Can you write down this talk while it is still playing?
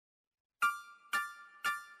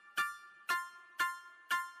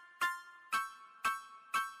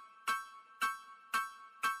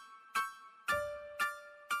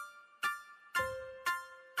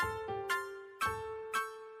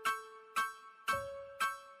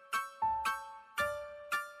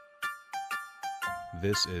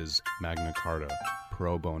This is Magna Carta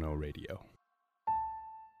Pro Bono Radio.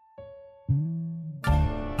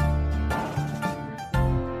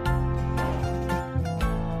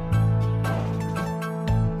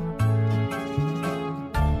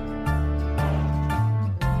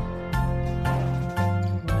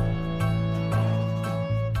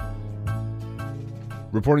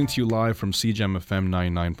 Reporting to you live from CGEM FM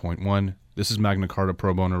 99.1, this is Magna Carta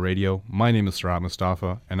Pro Bono Radio. My name is Sarat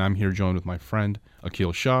Mustafa, and I'm here joined with my friend,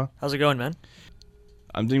 Akil Shah. How's it going, man?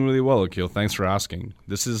 I'm doing really well, Akil. Thanks for asking.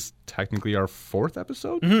 This is technically our 4th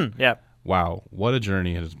episode? Yeah. Wow, what a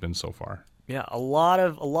journey it has been so far. Yeah, a lot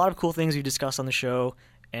of cool things we discussed on the show,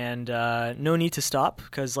 and no need to stop,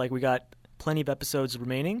 because we got plenty of episodes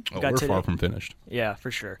remaining. We're far from finished. Yeah,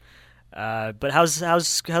 for sure. But how's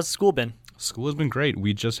school been? School has been great.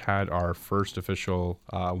 We just had our first official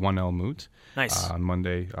 1L moot. Nice. On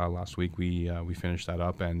Monday last week, we finished that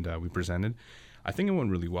up and we presented. I think it went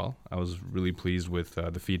really well. I was really pleased with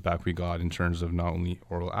the feedback we got in terms of not only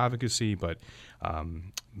oral advocacy, but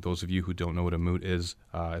those of you who don't know what a moot is,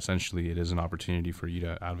 essentially it is an opportunity for you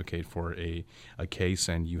to advocate for a case,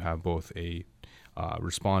 and you have both a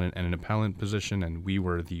respondent and an appellant position, and we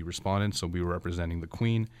were the respondent, so we were representing the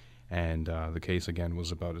Queen. And the case, again,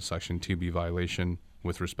 was about a Section 2B violation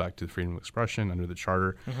with respect to freedom of expression under the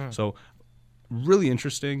Charter. Mm-hmm. So really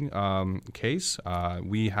interesting case.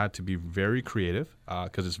 We had to be very creative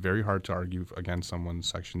because it's very hard to argue against someone's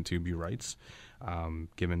Section 2B rights,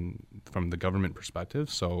 given from the government perspective.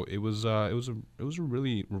 So it was a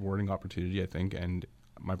really rewarding opportunity, I think. And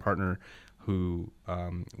my partner, who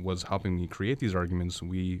was helping me create these arguments,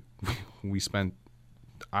 we spent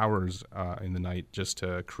hours in the night just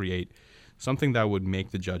to create something that would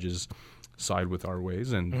make the judges side with our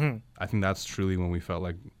ways. And I think that's truly when we felt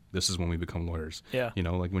like this is when we become lawyers. Yeah. You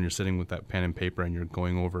know, like when you're sitting with that pen and paper and you're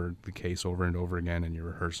going over the case over and over again and you're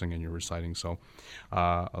rehearsing and you're reciting. So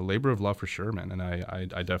a labor of love for sure, man. And I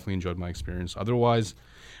definitely enjoyed my experience. Otherwise,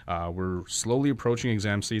 we're slowly approaching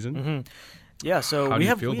exam season. Mm-hmm. Yeah, so we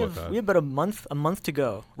have about a month to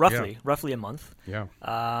go, roughly a month. Yeah.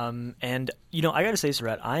 And I got to say,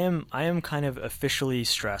 Sarat, I am kind of officially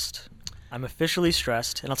stressed. I'm officially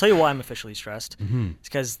stressed, and I'll tell you why I'm officially stressed. Mm-hmm. It's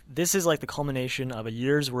because this is like the culmination of a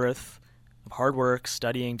year's worth of hard work,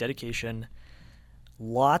 studying, dedication,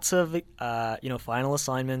 lots of final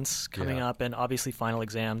assignments coming up, and obviously final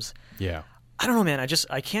exams. Yeah. I don't know, man.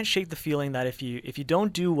 I can't shake the feeling that if you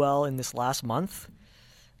don't do well in this last month,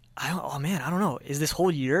 I don't know. Is this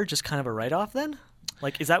whole year just kind of a write-off then?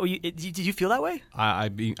 Like, is that what did you feel that way?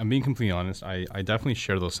 I'm being completely honest. I definitely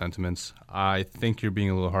share those sentiments. I think you're being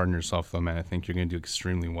a little hard on yourself, though, man. I think you're going to do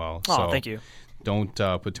extremely well. Oh, thank you. Don't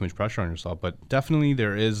put too much pressure on yourself. But definitely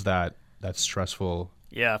there is that stressful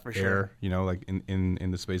for sure. air, like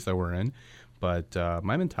in the space that we're in. But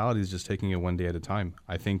my mentality is just taking it one day at a time.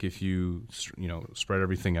 I think if you spread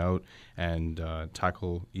everything out and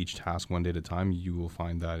tackle each task one day at a time, you will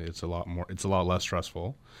find that it's a lot less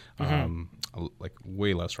stressful, like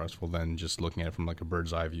way less stressful than just looking at it from like a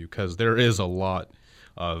bird's eye view. Because there is a lot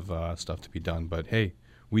of stuff to be done. But hey,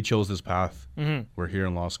 we chose this path. Mm-hmm. We're here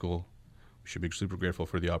in law school. We should be super grateful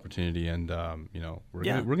for the opportunity, and we're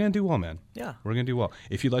gonna do well, man. Yeah, we're gonna do well.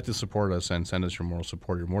 If you'd like to support us and send us your moral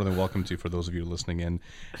support, you're more than welcome to. For those of you listening in,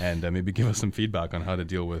 and maybe give us some feedback on how to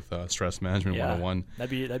deal with stress management 101.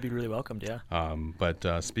 That'd be really welcomed. Yeah.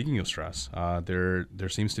 But speaking of stress, there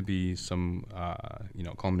seems to be some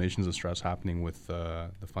culminations of stress happening with the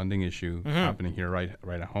funding issue happening here right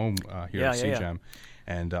at home here at CGEM. Yeah.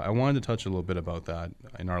 And I wanted to touch a little bit about that.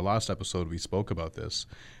 In our last episode, we spoke about this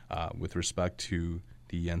with respect to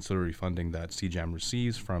the ancillary funding that CGEM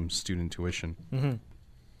receives from student tuition. Mm-hmm.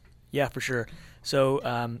 Yeah, for sure. So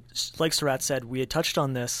like Sarat said, we had touched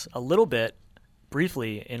on this a little bit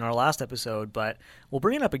briefly in our last episode, but we'll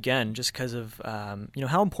bring it up again just because of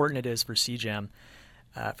how important it is for CGEM.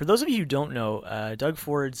 For those of you who don't know, Doug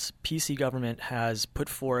Ford's PC government has put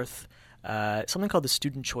forth something called the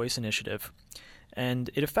Student Choice Initiative. And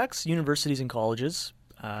it affects universities and colleges.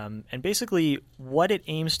 And basically what it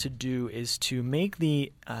aims to do is to make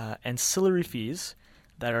the ancillary fees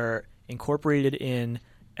that are incorporated in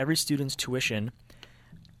every student's tuition,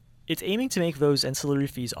 it's aiming to make those ancillary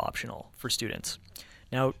fees optional for students.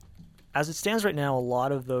 Now, as it stands right now, a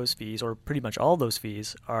lot of those fees, or pretty much all those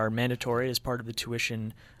fees, are mandatory as part of the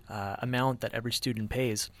tuition amount that every student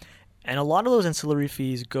pays. And a lot of those ancillary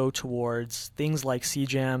fees go towards things like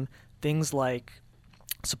CGEM, things like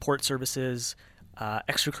support services,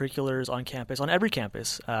 extracurriculars on campus, on every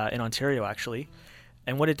campus in Ontario, actually.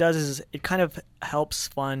 And what it does is it kind of helps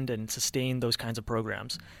fund and sustain those kinds of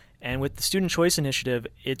programs. And with the Student Choice Initiative,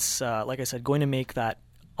 it's, like I said, going to make that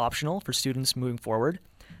optional for students moving forward.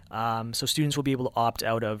 So students will be able to opt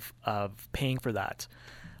out of paying for that.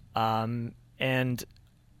 And,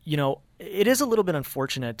 you know, it is a little bit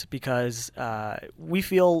unfortunate because we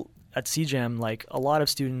feel at CGEM like a lot of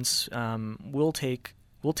students will take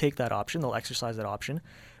that option. They'll exercise that option,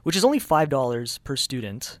 which is only $5 per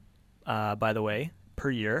student, by the way,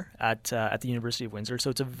 per year at the University of Windsor. So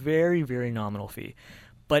it's a very, very nominal fee.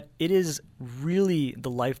 But it is really the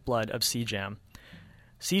lifeblood of CGEM.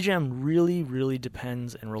 CGEM really, really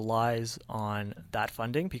depends and relies on that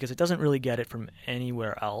funding because it doesn't really get it from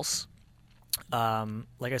anywhere else.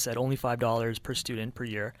 Like I said, only $5 per student per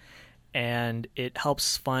year. And it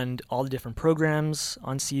helps fund all the different programs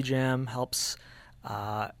on CGEM, helps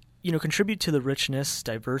contribute to the richness,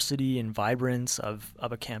 diversity, and vibrance of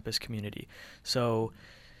a campus community. So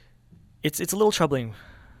it's a little troubling,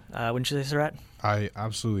 wouldn't you say, Sarat? I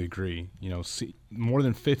absolutely agree. You know, more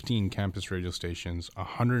than 15 campus radio stations,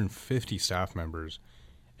 150 staff members,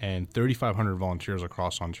 and 3,500 volunteers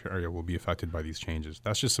across Ontario will be affected by these changes.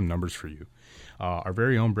 That's just some numbers for you. Our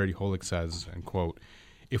very own Brady Holick says, and quote,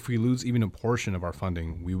 "If we lose even a portion of our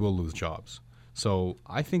funding, we will lose jobs." So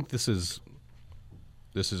I think this is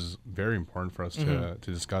very important for us to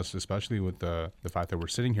discuss, especially with the fact that we're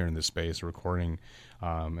sitting here in this space recording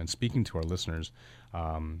and speaking to our listeners.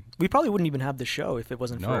 We probably wouldn't even have the show if it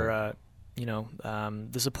wasn't for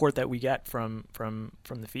the support that we get from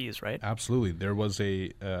the fees, right? Absolutely. There was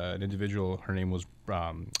an individual, her name was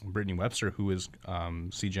Brittany Webster, who is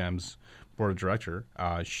CGEM's board of director.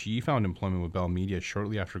 She found employment with Bell Media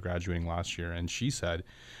shortly after graduating last year, and she said,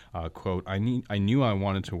 quote, I knew I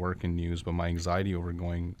wanted to work in news, but my anxiety over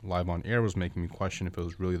going live on air was making me question if it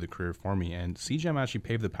was really the career for me. And CGEM actually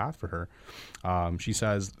paved the path for her. She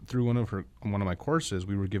says, through one of my courses,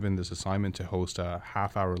 we were given this assignment to host a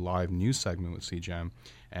half-hour live news segment with CGEM.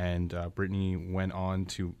 And Brittany went on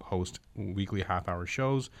to host weekly half-hour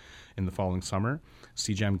shows in the following summer.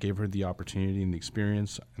 CGEM gave her the opportunity and the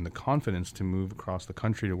experience and the confidence to move across the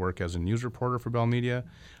country to work as a news reporter for Bell Media.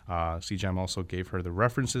 CGEM also gave her the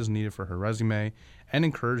references needed for her resume and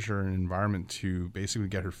encouraged her in an environment to basically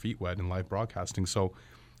get her feet wet in live broadcasting. So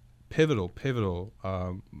pivotal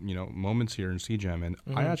moments here in CGEM. And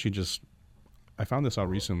I found this out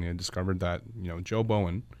recently. I discovered that, Joe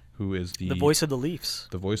Bowen, who is the voice of the Leafs.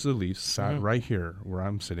 The voice of the Leafs sat right here where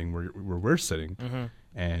I'm sitting, where we're sitting,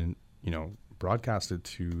 and, broadcasted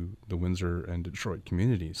to the Windsor and Detroit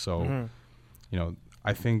community. So,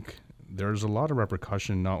 I think there's a lot of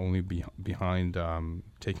repercussion not only behind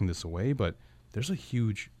taking this away, but there's a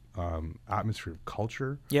huge atmosphere of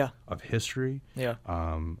culture, of history,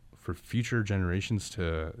 for future generations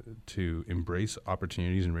to embrace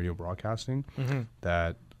opportunities in radio broadcasting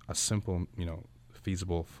that a simple,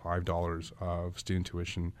 feasible $5 of student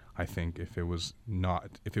tuition, I think if it was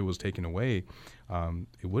taken away,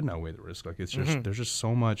 it wouldn't outweigh the risk. Like it's just there's just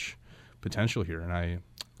so much potential here, and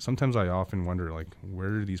sometimes I often wonder, like,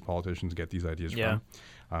 where do these politicians get these ideas from?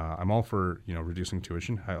 I'm all for reducing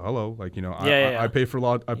tuition. Hello, like I pay for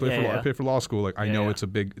law. I pay for law school. Like I know it's a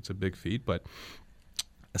big feat, but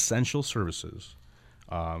essential services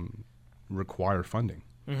require funding,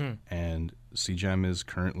 and CGEM is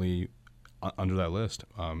currently under that list,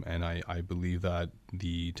 and I believe that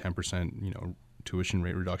the 10% tuition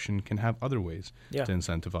rate reduction can have other ways to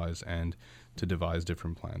incentivize and to devise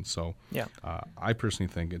different plans. So I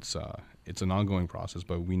personally think it's an ongoing process,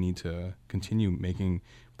 but we need to continue making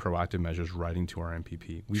proactive measures, writing to our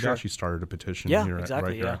MPP. We've actually started a petition here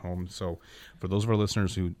at home. So for those of our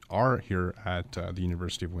listeners who are here at the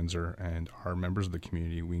University of Windsor and are members of the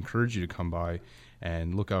community, we encourage you to come by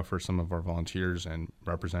and look out for some of our volunteers and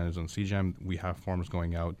representatives on CGEM. We have forms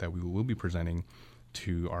going out that we will be presenting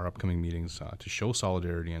to our upcoming meetings to show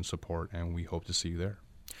solidarity and support, and we hope to see you there.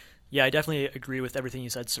 Yeah, I definitely agree with everything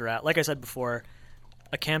you said, Sarat. Like I said before,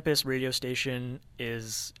 a campus radio station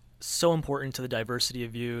is so important to the diversity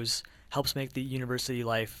of views, helps make the university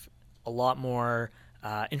life a lot more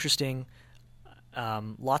interesting.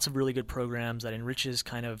 Lots of really good programs that enriches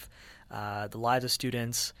kind of the lives of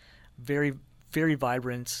students. Very, very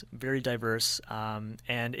vibrant, very diverse.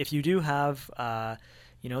 And if you do have the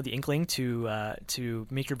inkling to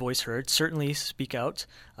make your voice heard, certainly speak out.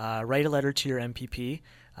 Write a letter to your MPP.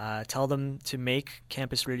 Tell them to make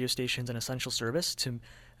campus radio stations an essential service, to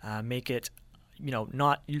make it,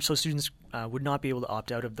 not so students would not be able to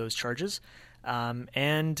opt out of those charges.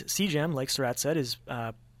 And CGEM, like Sarat said, is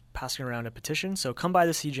passing around a petition. So come by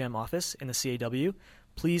the CGEM office in the CAW.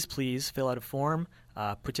 Please fill out a form,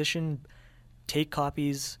 petition, take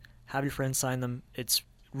copies, have your friends sign them. It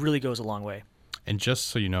really goes a long way. And just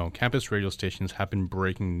so you know, campus radio stations have been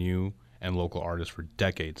breaking new and local artists for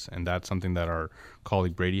decades, and that's something that our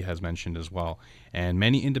colleague Brady has mentioned as well. And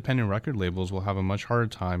many independent record labels will have a much harder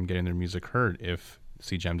time getting their music heard if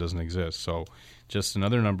CJAM doesn't exist. So just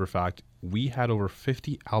another number fact, we had over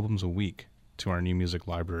 50 albums a week to our new music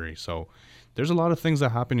library. So there's a lot of things that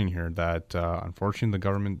happen in here that unfortunately the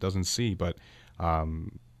government doesn't see, but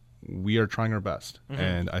we are trying our best.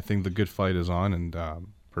 And I think the good fight is on, and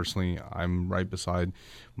personally, I'm right beside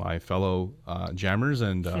my fellow jammers,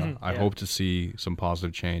 and I hope to see some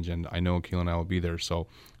positive change, and I know Akil and I will be there. So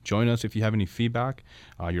join us if you have any feedback.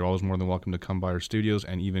 You're always more than welcome to come by our studios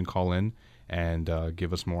and even call in and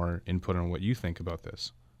give us more input on what you think about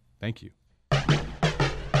this. Thank you.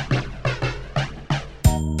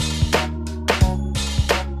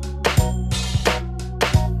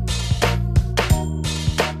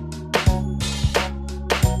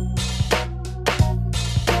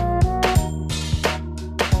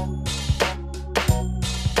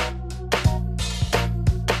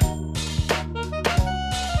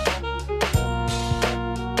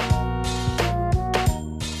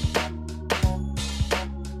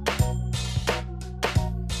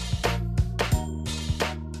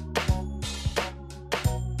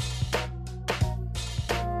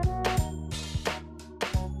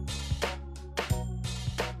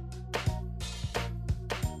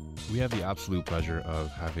 We have the absolute pleasure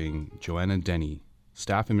of having Joanna Denny,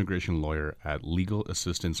 staff immigration lawyer at Legal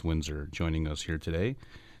Assistance Windsor, joining us here today.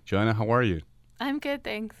 Joanna, how are you? I'm good,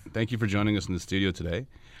 thanks. Thank you for joining us in the studio today.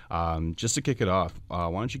 Just to kick it off, why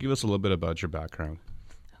don't you give us a little bit about your background?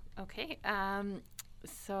 Okay,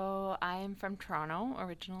 so I'm from Toronto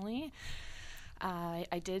originally.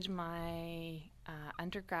 I did my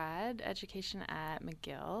undergrad education at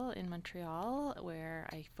McGill in Montreal, where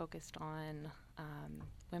I focused on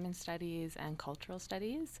women's studies and cultural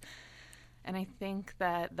studies. And I think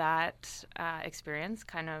that experience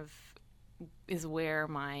kind of is where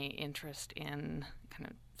my interest in kind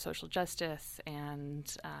of social justice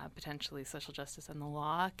and potentially social justice and the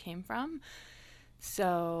law came from.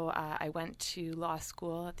 So I went to law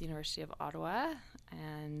school at the University of Ottawa,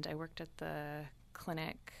 and I worked at the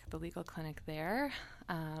clinic, the legal clinic there,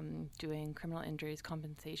 doing criminal injuries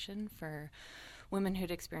compensation for women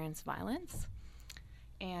who'd experienced violence.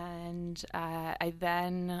 And I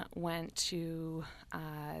then went to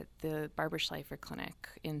the Barbara Schleifer Clinic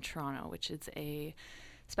in Toronto, which is a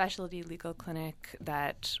specialty legal clinic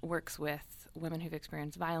that works with women who've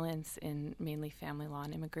experienced violence in mainly family law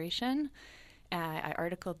and immigration. I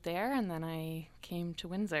articled there, and then I came to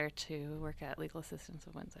Windsor to work at Legal Assistance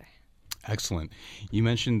of Windsor. Excellent. You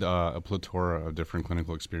mentioned a plethora of different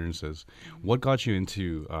clinical experiences. What got you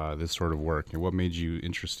into this sort of work, and what made you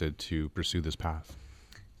interested to pursue this path?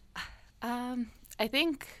 I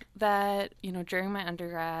think that, during my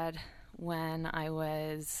undergrad, when I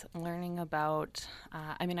was learning about,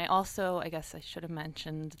 I guess I should have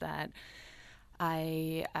mentioned that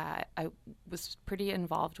I was pretty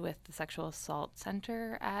involved with the Sexual Assault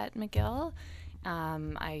Center at McGill.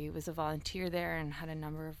 I was a volunteer there and had a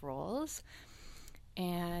number of roles.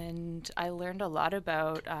 And I learned a lot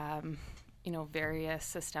about, various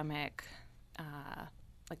systemic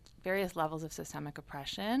various levels of systemic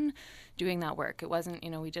oppression doing that work. It wasn't,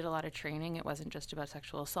 we did a lot of training. It wasn't just about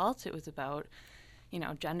sexual assault. It was about,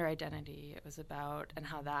 gender identity. It was about, and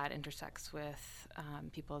how that intersects with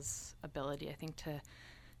people's ability, I think,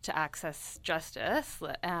 to access justice,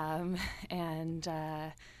 and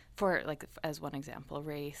for, as one example,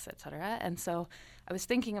 race, et cetera. And so I was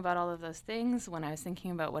thinking about all of those things when I was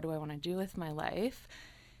thinking about what do I want to do with my life.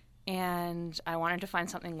 And I wanted to find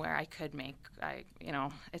something where I could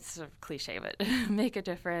it's sort of cliche, but make a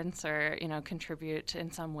difference or, contribute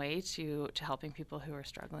in some way to helping people who are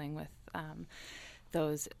struggling with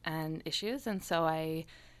those and issues. And so I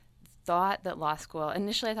thought that law school,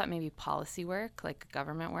 initially I thought maybe policy work, like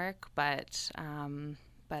government work, but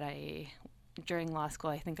during law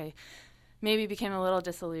school, I think I maybe became a little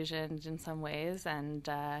disillusioned in some ways,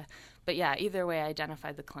 but yeah, either way, I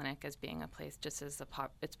identified the clinic as being a place just as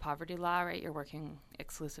it's poverty law, right? You're working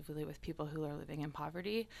exclusively with people who are living in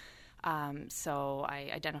poverty. So I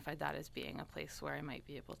identified that as being a place where I might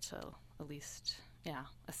be able to at least,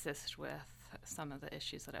 assist with some of the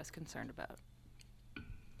issues that I was concerned about.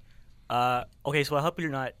 Okay, so I hope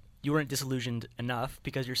you weren't disillusioned enough,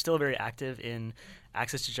 because you're still very active in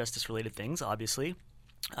access to justice related things, obviously.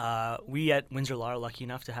 We at Windsor Law are lucky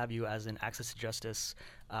enough to have you as an access to justice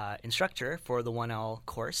instructor for the 1L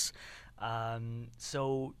course.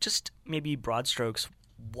 So just maybe broad strokes,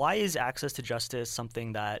 why is access to justice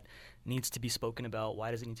something that needs to be spoken about?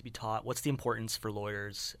 Why does it need to be taught? What's the importance for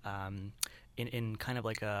lawyers? in kind of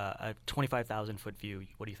like a 25,000-foot view?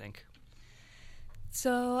 What do you think?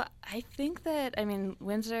 So I think that, I mean,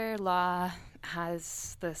 Windsor Law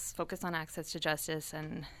has this focus on access to justice,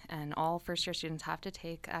 and all first-year students have to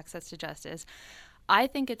take access to justice. I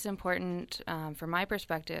think it's important, from my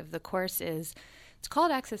perspective, the course it's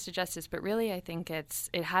called Access to Justice, but really I think it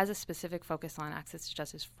has a specific focus on access to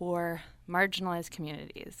justice for marginalized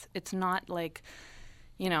communities. It's not like,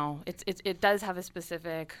 it does have a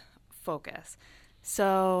specific focus.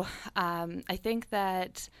 So I think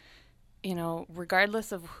that,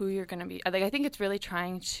 regardless of who you're going to be, I think it's really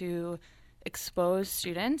trying to expose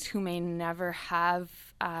students who may never have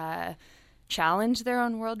challenged their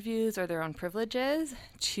own worldviews or their own privileges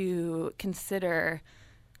to consider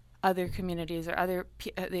other communities or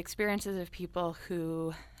the experiences of people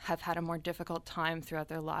who have had a more difficult time throughout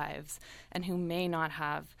their lives and who may not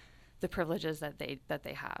have the privileges that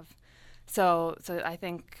they have. So I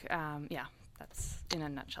think, that's in a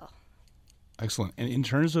nutshell. Excellent. And in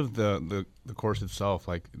terms of the course itself,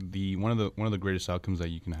 like one of the greatest outcomes that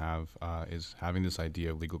you can have is having this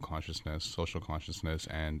idea of legal consciousness, social consciousness,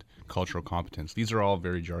 and cultural competence. These are all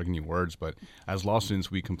very jargony words, but as law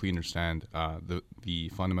students, we completely understand the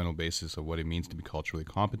fundamental basis of what it means to be culturally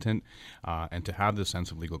competent and to have this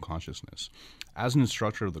sense of legal consciousness. As an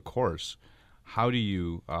instructor of the course, how do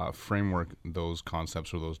you framework those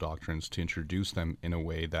concepts or those doctrines to introduce them in a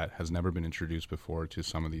way that has never been introduced before to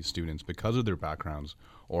some of these students because of their backgrounds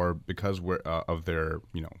or because of their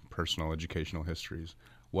personal educational histories?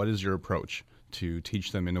 What is your approach to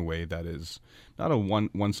teach them in a way that is not a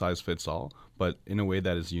one size fits all, but in a way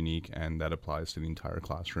that is unique and that applies to the entire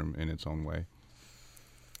classroom in its own way?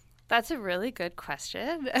 That's a really good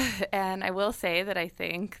question. And I will say that I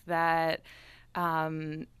think that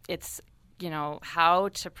it's how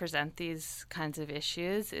to present these kinds of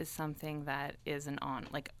issues is something that is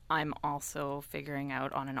I'm also figuring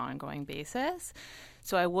out on an ongoing basis.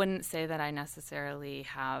 So I wouldn't say that I necessarily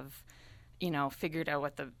have, figured out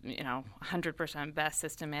what the, 100% best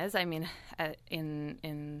system is. I mean,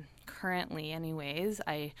 in currently anyways,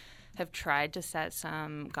 I have tried to set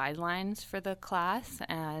some guidelines for the class,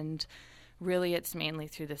 and really it's mainly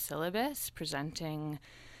through the syllabus, presenting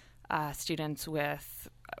students with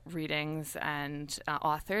readings and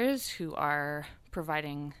authors who are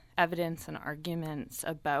providing evidence and arguments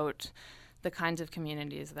about the kinds of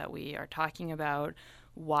communities that we are talking about,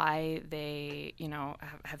 why they,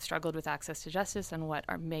 have struggled with access to justice, and what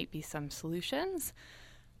might be some solutions.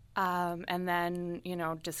 And then,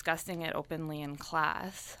 discussing it openly in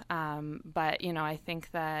class. But, I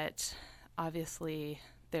think that obviously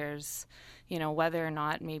there's, whether or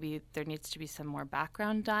not maybe there needs to be some more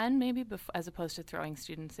background done, maybe as opposed to throwing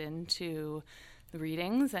students into the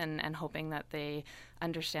readings and hoping that they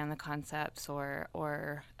understand the concepts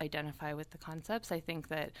or identify with the concepts. I think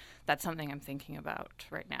that's something I'm thinking about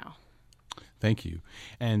right now. Thank you.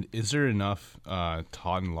 And is there enough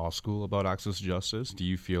taught in law school about access to justice? Do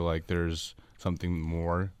you feel like there's something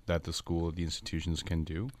more that the school, the institutions can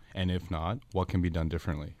do? And if not, what can be done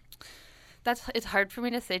differently? It's hard for me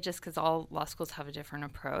to say just because all law schools have a different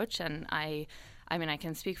approach. And I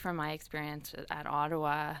can speak from my experience at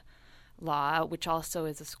Ottawa Law, which also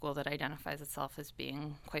is a school that identifies itself as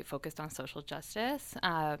being quite focused on social justice.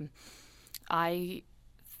 I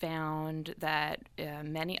found that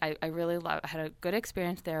I had a good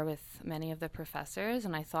experience there with many of the professors,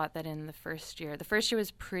 and I thought that in the first year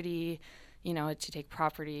was pretty, to take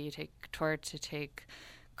property, you take tort, you take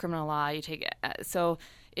criminal law, you take so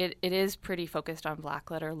it is pretty focused on black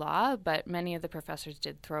letter law, but many of the professors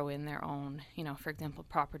did throw in their own, for example,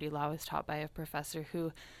 property law was taught by a professor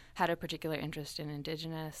who had a particular interest in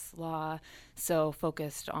Indigenous law, so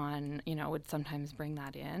focused on, would sometimes bring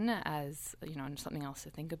that in as, something else to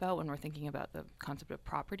think about when we're thinking about the concept of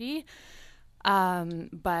property.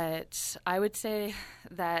 But I would say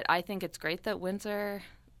that I think it's great that Windsor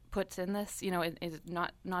puts in this, it is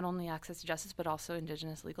not only access to justice, but also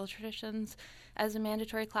Indigenous legal traditions as a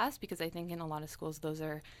mandatory class, because I think in a lot of schools those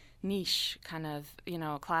are niche kind of,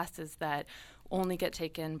 classes that only get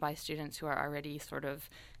taken by students who are already sort of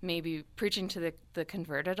maybe preaching to the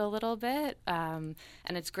converted a little bit. And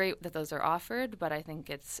it's great that those are offered, but I think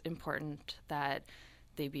it's important that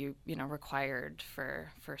they be, required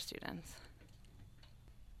for students.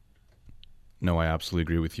 No, I absolutely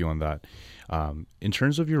agree with you on that. In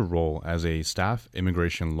terms of your role as a staff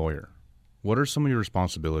immigration lawyer, what are some of your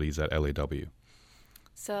responsibilities at LAW?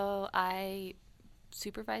 So I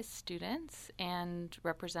supervise students and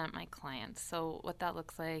represent my clients. So what that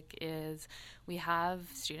looks like is we have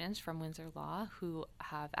students from Windsor Law who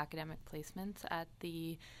have academic placements at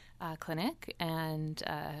the clinic and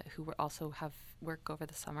who also have work over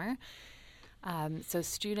the summer. So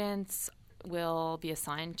students will be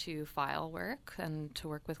assigned to file work and to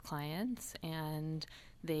work with clients, and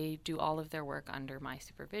they do all of their work under my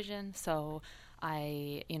supervision. So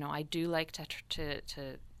I do like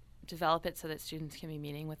to develop it so that students can be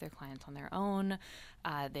meeting with their clients on their own.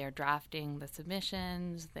 They're drafting the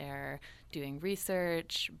submissions, they're doing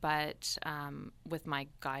research, but with my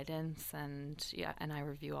guidance, and I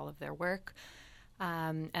review all of their work.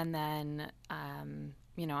 And then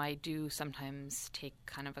I do sometimes take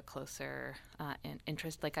kind of a closer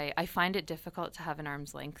interest. Like I find it difficult to have an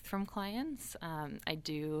arm's length from clients. I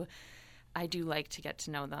do like to get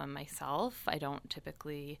to know them myself. I don't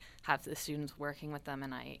typically have the students working with them,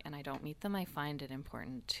 and I don't meet them. I find it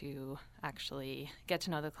important to actually get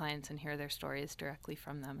to know the clients and hear their stories directly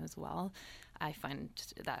from them as well. I find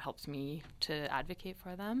that helps me to advocate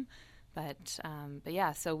for them. But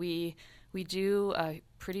yeah, so we do a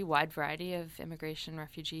pretty wide variety of immigration,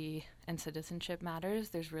 refugee, and citizenship matters.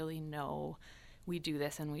 There's really no, we do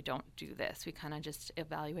this and we don't do this. We kind of just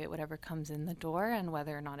evaluate whatever comes in the door and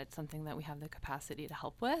whether or not it's something that we have the capacity to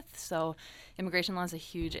help with. So immigration law is a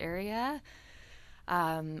huge area.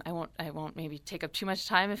 I won't maybe take up too much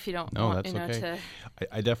time if you don't want, that's okay.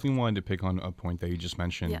 I definitely wanted to pick on a point that you just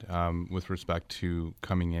mentioned with respect to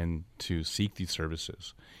coming in to seek these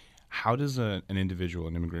services. How does an individual,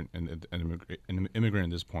 an immigrant at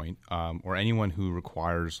this point, or anyone who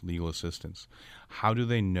requires legal assistance, how do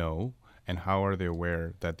they know and how are they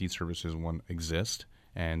aware that these services, one, exist,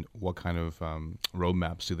 and what kind of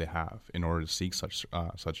roadmaps do they have in order to seek such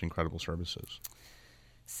incredible services?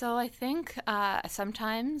 So I think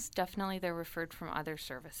sometimes definitely they're referred from other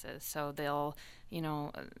services. So they'll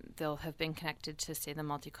have been connected to, say, the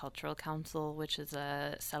Multicultural Council, which is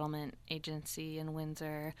a settlement agency in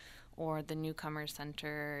Windsor, or the Newcomers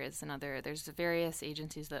Center is another. There's various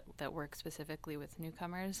agencies that work specifically with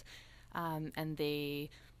newcomers, and they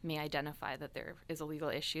may identify that there is a legal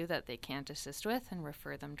issue that they can't assist with and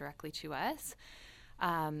refer them directly to us.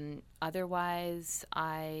 Otherwise,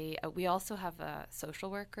 we also have social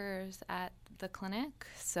workers at the clinic,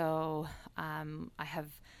 so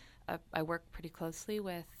I work pretty closely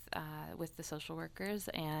with the social workers,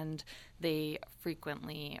 and they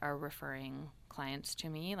frequently are referring clients to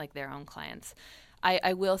me, like their own clients.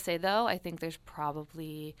 I will say, though, I think there's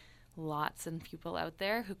probably lots of people out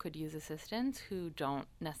there who could use assistance who don't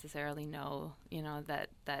necessarily know,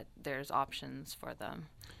 that there's options for them.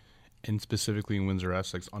 And specifically in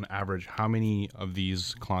Windsor-Essex, on average, how many of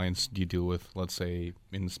these clients do you deal with, let's say,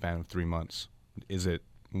 in the span of 3 months? Is it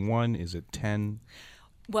 1? Is it 10?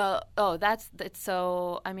 Well,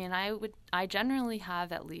 so, I mean, I generally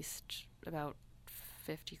have at least about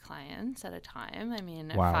 50 clients at a time. I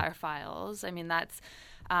mean, wow. Files. I mean, that's,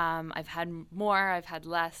 I've had more, I've had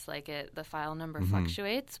less, the file number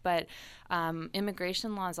fluctuates, but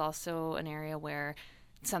immigration law is also an area where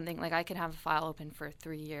something like I could have a file open for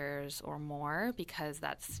 3 years or more, because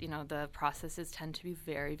that's, the processes tend to be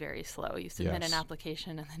very, very slow. You submit an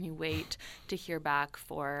application and then you wait to hear back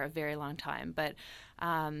for a very long time. But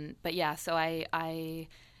yeah, so I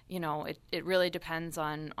it really depends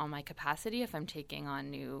on my capacity. If I'm taking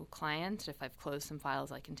on new clients, if I've closed some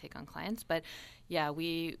files, I can take on clients. But yeah,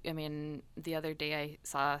 the other day I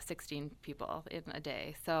saw 16 people in a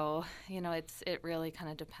day. So, it really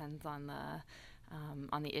kind of depends on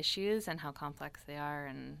the issues and how complex they are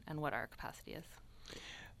and what our capacity is.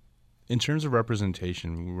 In terms of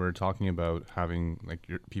representation, we were talking about having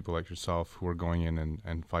people like yourself who are going in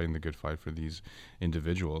and fighting the good fight for these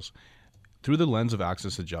individuals. Through the lens of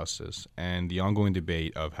access to justice and the ongoing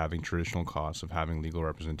debate of having traditional costs of having legal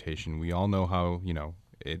representation, we all know how,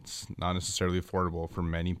 it's not necessarily affordable for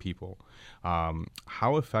many people.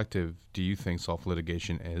 How effective do you think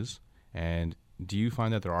self-litigation is? And do you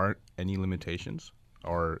find that there are any limitations?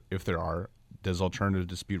 Or if there are, does alternative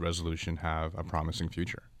dispute resolution have a promising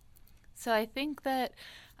future? So I think that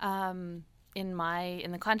in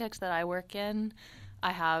the context that I work in,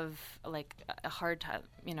 I have a hard time,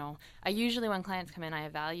 I usually, when clients come in, I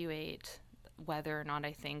evaluate whether or not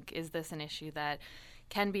I think, is this an issue that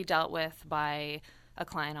can be dealt with by a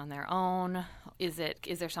client on their own? Is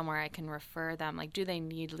there somewhere I can refer them? Do they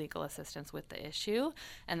need legal assistance with the issue?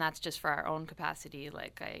 And that's just for our own capacity.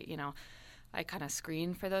 I kind of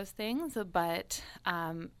screen for those things. But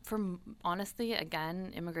honestly,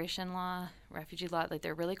 again, immigration law, refugee law, like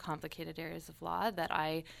they're really complicated areas of law that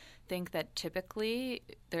I think that typically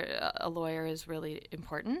a lawyer is really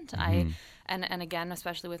important. And again,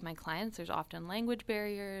 especially with my clients, there's often language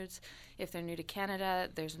barriers. If they're new to Canada,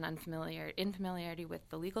 there's an infamiliarity with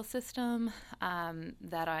the legal system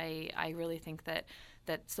that I really think that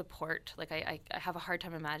support. Like I have a hard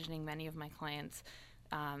time imagining many of my clients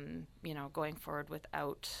going forward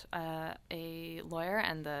without a lawyer,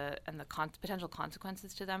 and the potential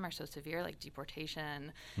consequences to them are so severe, like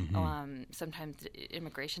deportation. Sometimes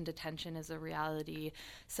immigration detention is a reality.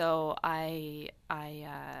 So I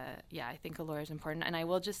think a lawyer is important. And I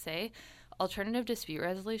will just say, alternative dispute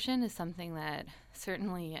resolution is something that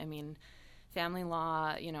certainly, I mean, family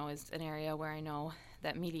law, is an area where I know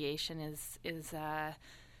that mediation is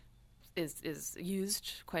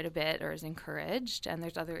used quite a bit or is encouraged, and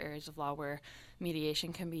there's other areas of law where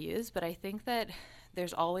mediation can be used. But I think that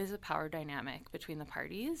there's always a power dynamic between the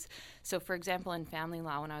parties. So, for example, in family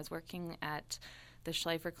law, when I was working at the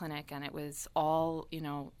Schleifer Clinic, and it was all,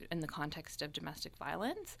 in the context of domestic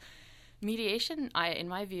violence, mediation, in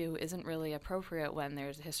my view, isn't really appropriate when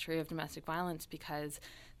there's a history of domestic violence, because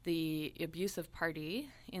the abusive party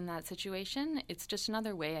in that situation, it's just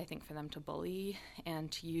another way, I think, for them to bully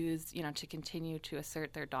and to use, to continue to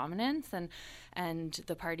assert their dominance. And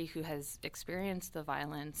the party who has experienced the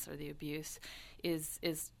violence or the abuse is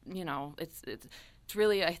it's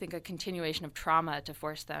really, I think, a continuation of trauma to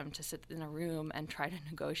force them to sit in a room and try to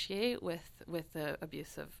negotiate with the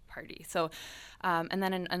abusive party. So, and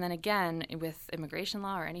then again, with immigration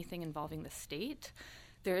law or anything involving the state,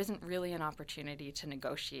 there isn't really an opportunity to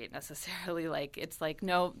negotiate necessarily. Like, it's like,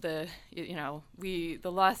 no, the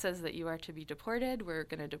law says that you are to be deported. We're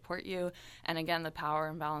going to deport you. And again, the power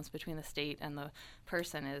imbalance between the state and the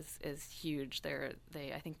person is huge.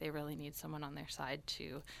 I think they really need someone on their side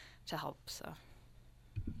to help.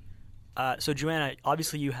 So Joanna,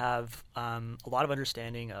 obviously you have a lot of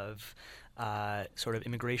understanding of sort of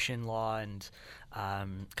immigration law and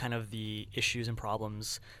kind of the issues and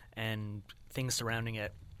problems and things surrounding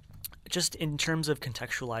it. Just in terms of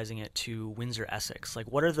contextualizing it to Windsor-Essex,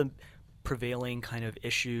 like what are the prevailing kind of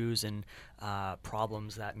issues and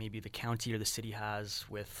problems that maybe the county or the city has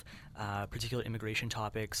with particular immigration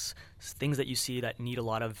topics, things that you see that need a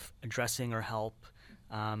lot of addressing or help?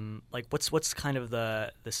 Like what's kind of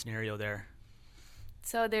the scenario there?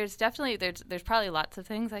 So there's probably lots of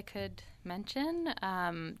things I could mention.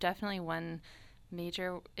 Definitely one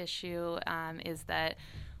major issue is that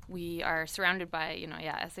we are surrounded by,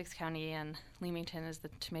 Essex County, and Leamington is the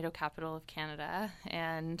tomato capital of Canada,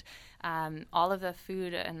 and all of the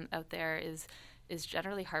food out there is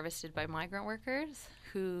generally harvested by migrant workers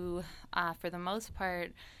who, for the most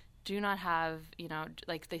part, do not have, they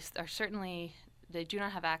do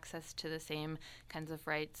not have access to the same kinds of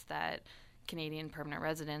rights that Canadian permanent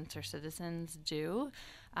residents or citizens do.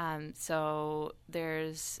 So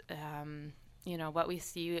there's, what we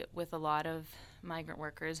see with a lot of migrant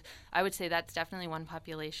workers, I would say that's definitely one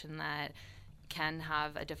population that can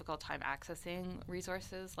have a difficult time accessing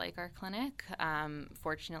resources like our clinic.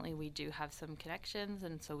 Fortunately, we do have some connections,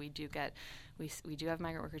 and so we do have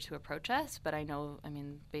migrant workers who approach us. But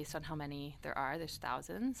based on how many there's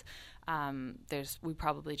thousands. We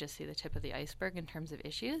probably just see the tip of the iceberg in terms of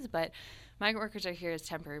issues. But migrant workers are here as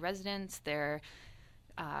temporary residents. They're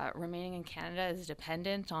remaining in Canada is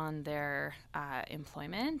dependent on their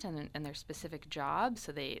employment and their specific job,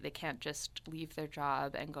 so they can't just leave their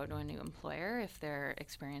job and go to a new employer if they're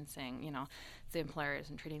experiencing, if the employer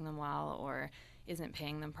isn't treating them well or isn't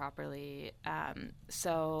paying them properly.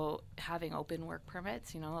 So having open work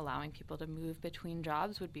permits, allowing people to move between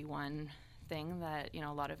jobs would be one thing that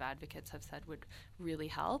a lot of advocates have said would really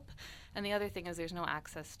help. And the other thing is there's no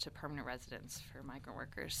access to permanent residence for migrant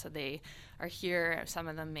workers. So they are here, some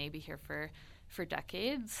of them may be here for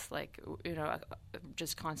decades,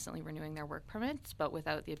 just constantly renewing their work permits, but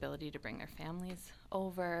without the ability to bring their families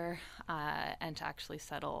over and to actually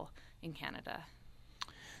settle in Canada.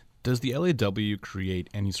 Does the LAW create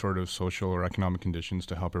any sort of social or economic conditions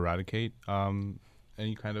to help eradicate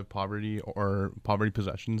any kind of poverty or poverty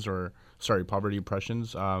oppressions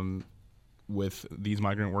with these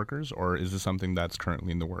migrant workers, or is this something that's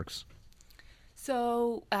currently in the works?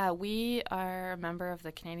 So we are a member of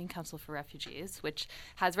the Canadian Council for Refugees, which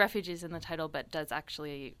has refugees in the title but does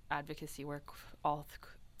actually advocacy work all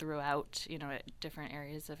throughout, different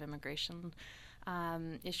areas of immigration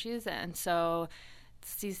issues. And so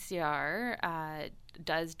CCR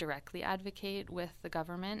does directly advocate with the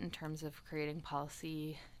government in terms of creating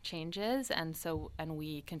policy changes, and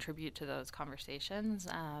we contribute to those conversations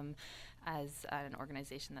as an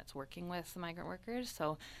organization that's working with the migrant workers.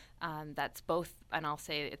 So that's both, and I'll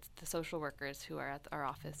say it's the social workers who are at our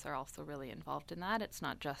office are also really involved in that. It's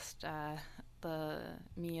not just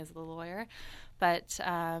me as the lawyer, but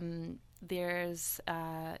there's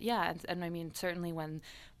and I mean, certainly when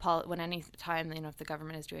any time, if the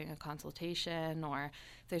government is doing a consultation or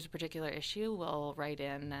if there's a particular issue, we'll write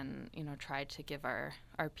in and try to give our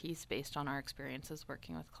piece based on our experiences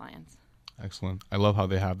working with clients. Excellent. I love how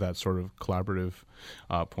they have that sort of collaborative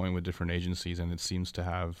point with different agencies, and it seems to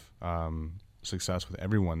have success with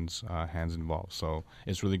everyone's hands involved. So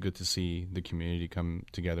it's really good to see the community come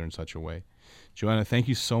together in such a way. Joanna, thank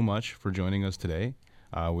you so much for joining us today.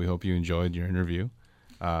 We hope you enjoyed your interview.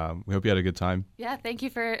 We hope you had a good time. Yeah, thank you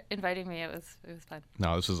for inviting me. It was fun.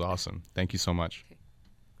 No, this was awesome. Thank you so much. Okay.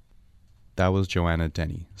 That was Joanna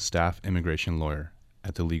Denny, staff immigration lawyer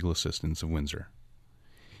at the Legal Assistance of Windsor.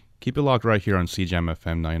 Keep it locked right here on CJAM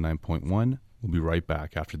FM 99.1. We'll be right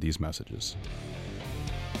back after these messages.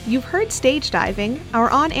 You've heard Stage Diving,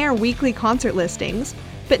 our on-air weekly concert listings,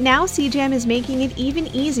 but now CJAM is making it even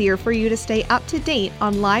easier for you to stay up to date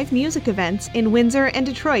on live music events in Windsor and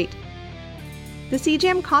Detroit. The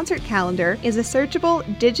CJAM Concert Calendar is a searchable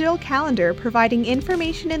digital calendar providing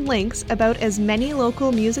information and links about as many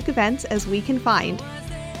local music events as we can find.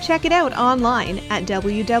 Check it out online at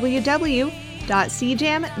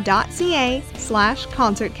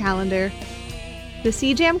www.cjam.ca/concert calendar. The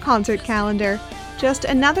CJAM Concert Calendar, just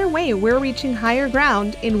another way we're reaching higher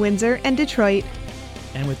ground in Windsor and Detroit.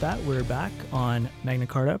 And with that, we're back on Magna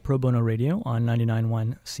Carta Pro Bono Radio on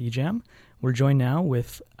 99.1 CJAM. We're joined now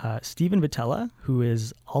with Stephen Vitella, who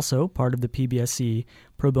is also part of the PBSC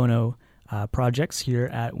Pro Bono projects here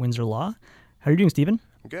at Windsor Law. How are you doing, Stephen?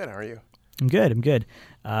 I'm good. How are you? I'm good.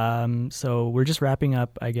 So we're just wrapping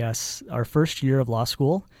up, I guess, our first year of law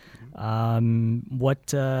school. What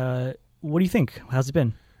do you think? How's it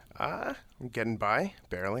been? I'm getting by,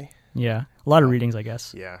 barely. Yeah, a lot of readings, I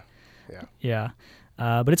guess. Yeah.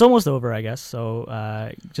 But it's almost over, I guess.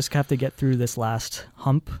 So just have to get through this last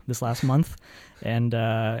hump, this last month, and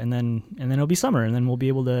then it'll be summer, and then we'll be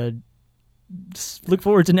able to just look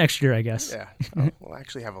forward to next year, I guess. Yeah, we'll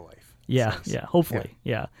actually have a life. Yeah, hopefully,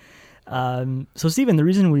 yeah. So Stephen, the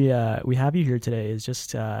reason we have you here today is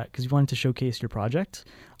just because we wanted to showcase your project.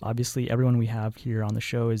 Obviously, everyone we have here on the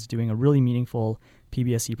show is doing a really meaningful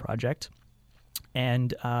PBSC project,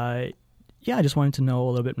 and I just wanted to know a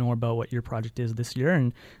little bit more about what your project is this year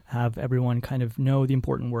and have everyone kind of know the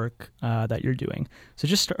important work that you're doing. So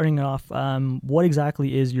just starting off, what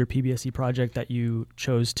exactly is your PBSC project that you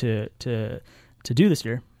chose to do this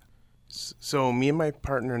year? So me and my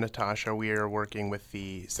partner, Natasha, we are working with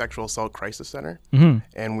the Sexual Assault Crisis Center,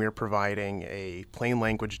 and we're providing a plain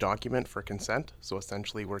language document for consent. So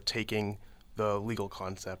essentially we're taking the legal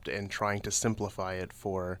concept and trying to simplify it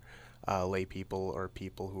for lay people or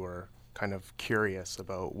people who are kind of curious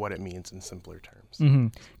about what it means in simpler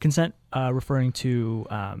terms. Consent referring to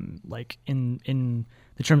like in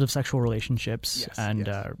the terms of sexual relationships and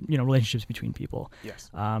relationships between people. Yes.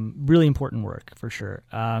 Really important work for sure.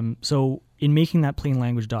 So in making that plain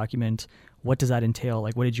language document, what does that entail?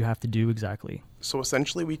 Like, what did you have to do exactly? So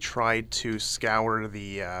essentially we tried to scour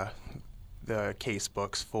the case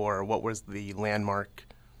books for what was the landmark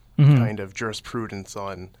kind of jurisprudence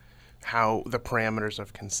on how the parameters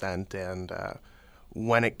of consent and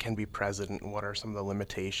when it can be present and what are some of the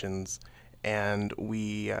limitations. And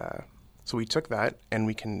we took that and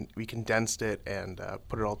we condensed it and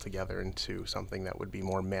put it all together into something that would be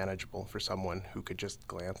more manageable for someone who could just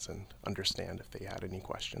glance and understand if they had any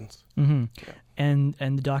questions. Yeah. And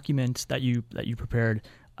the document that you prepared,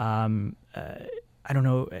 I don't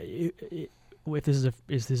know if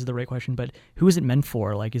this is the right question, but who is it meant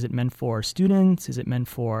for? Like, is it meant for students? Is it meant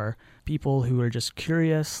for people who are just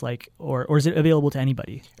curious? Like, or is it available to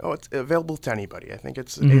anybody? Oh, it's available to anybody. I think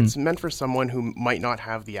it's meant for someone who might not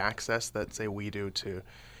have the access that, say, we do to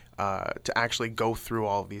actually go through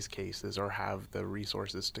all of these cases or have the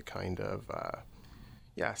resources to kind of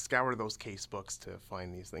scour those case books to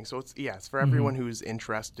find these things. So it's for everyone who's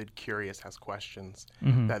interested, curious, has questions,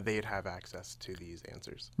 that they'd have access to these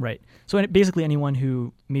answers. Right. So basically anyone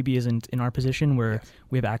who maybe isn't in our position where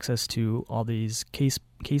we have access to all these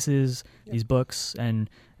cases, these books, and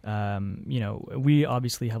we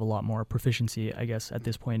obviously have a lot more proficiency, I guess, at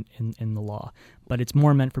this point in the law. But it's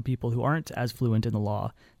more meant for people who aren't as fluent in the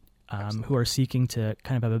law, who are seeking to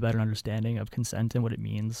kind of have a better understanding of consent and what it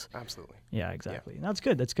means. Absolutely. Yeah, exactly. Yeah. That's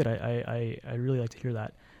good. That's good. I really like to hear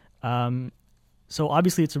that. So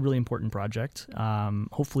obviously it's a really important project.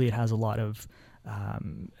 Hopefully it has a lot of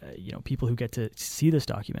people who get to see this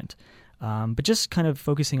document. But just kind of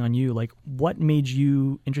focusing on you, like what made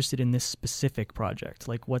you interested in this specific project?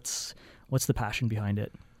 Like what's the passion behind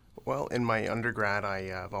it? Well, in my undergrad,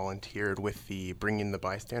 I volunteered with the Bring In the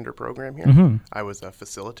Bystander program here. Mm-hmm. I was a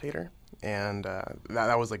facilitator, and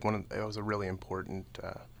that was like it was a really important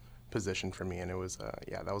position for me, and it was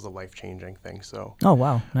that was a life-changing thing. So, oh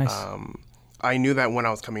wow, nice. I knew that when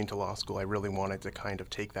I was coming to law school, I really wanted to kind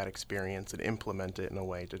of take that experience and implement it in a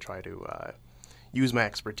way to try to use my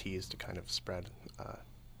expertise to kind of spread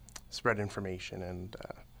information and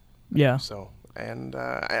So, and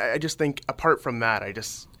I just think apart from that,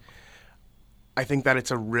 I think that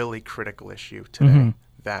it's a really critical issue today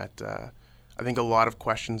that I think a lot of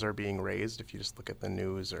questions are being raised if you just look at the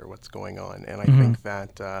news or what's going on. And I think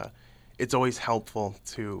that it's always helpful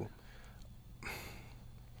to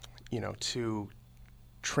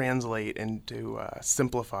translate and to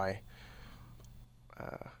simplify.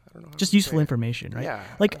 I don't know how just to useful say it. information, right? Yeah.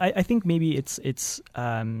 Like I think maybe it's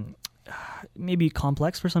maybe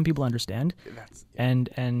complex for some people to understand, and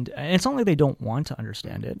it's not like they don't want to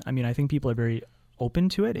understand it. I mean, I think people are very open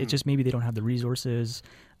to it. It's just maybe they don't have the resources.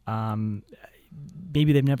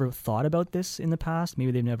 Maybe they've never thought about this in the past.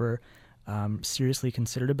 Maybe they've never seriously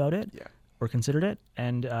considered about it or considered it,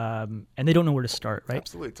 and they don't know where to start. Right?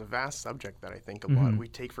 Absolutely, it's a vast subject that I think a lot we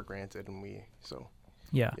take for granted, and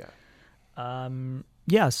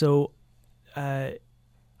So,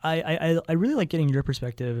 I really like getting your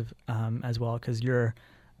perspective as well, because you're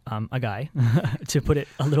a guy, to put it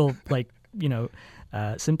a little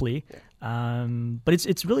simply. But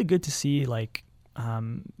it's really good to see like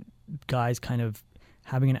guys kind of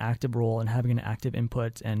having an active role and having an active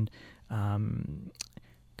input and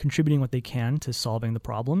contributing what they can to solving the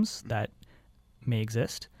problems that may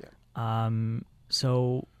exist.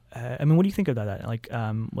 So, I mean, what do you think about that?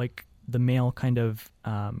 Like the male kind of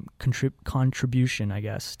contribution, I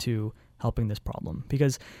guess, to helping this problem,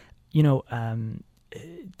 because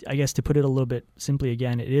I guess to put it a little bit simply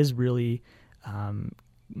again, it is really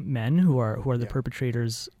men who are the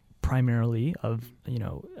perpetrators primarily of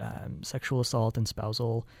sexual assault and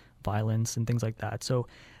spousal violence and things like that. So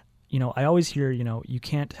I always hear you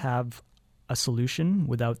can't have a solution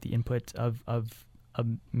without the input of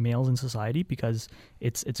males in society, because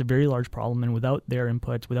it's a very large problem, and without their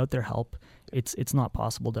input, without their help, it's not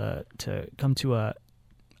possible to come to a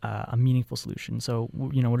meaningful solution. So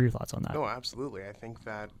what are your thoughts on that? No, absolutely. I think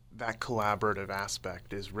that collaborative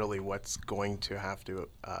aspect is really what's going to have to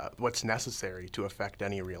what's necessary to affect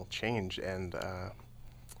any real change. And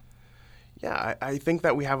I think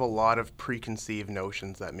that we have a lot of preconceived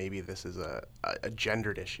notions that maybe this is a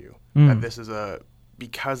gendered issue, that this is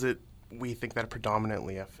we think that it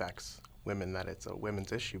predominantly affects women, that it's a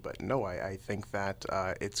women's issue. But no, I think that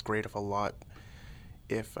it's great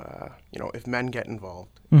if men get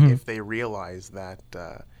involved, if they realize that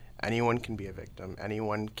anyone can be a victim,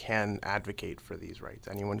 anyone can advocate for these rights,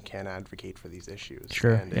 anyone can advocate for these issues.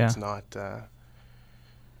 Sure. And it's not.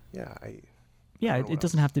 It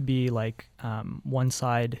doesn't have to be like one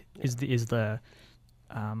side is the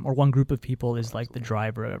or one group of people is like the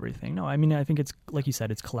driver of everything. No, I mean, I think it's like you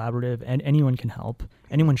said, it's collaborative, and anyone can help.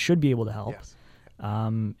 Anyone should be able to help. Yes.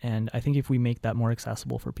 And I think if we make that more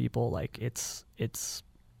accessible for people, like it's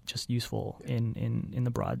just useful in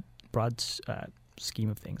the broad scheme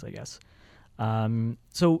of things, I guess.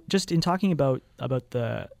 So just in talking about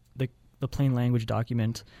the plain language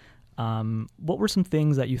document, what were some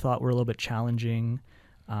things that you thought were a little bit challenging?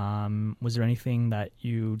 Was there anything that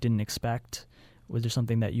you didn't expect? Was there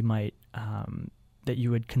something that you might that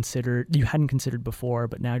you hadn't considered before,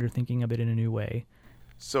 but now you're thinking of it in a new way?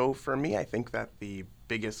 So for me, I think that the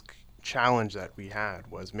biggest challenge that we had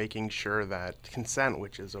was making sure that consent,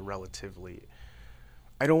 which is a relatively,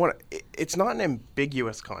 it's not an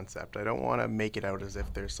ambiguous concept. I don't want to make it out as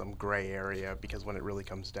if there's some gray area, because when it really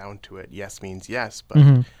comes down to it, yes means yes.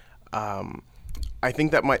 But I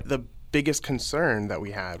think that the biggest concern that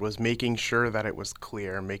we had was making sure that it was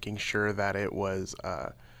clear, making sure that it was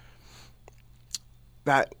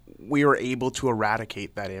that we were able to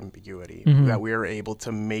eradicate that ambiguity, that we were able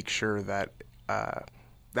to make sure that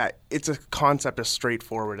that it's a concept as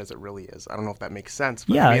straightforward as it really is. I don't know if that makes sense.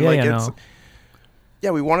 But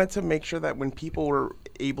we wanted to make sure that when people were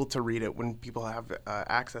able to read it, when people have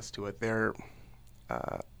access to it,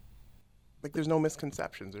 like there's no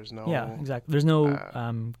misconceptions. There's no Yeah, exactly. There's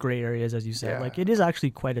no gray areas, as you said. yeah. Like, it is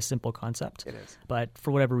actually quite a simple concept. It is. But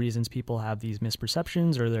for whatever reasons, people have these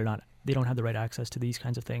misperceptions, or they don't have the right access to these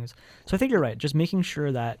kinds of things. So I think you're right. Just making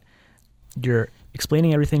sure that you're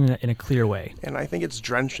explaining everything in a clear way. And I think it's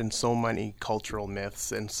drenched in so many cultural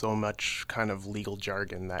myths and so much kind of legal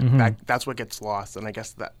jargon that, that's what gets lost. And I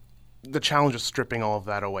guess that the challenge is stripping all of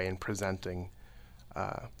that away and presenting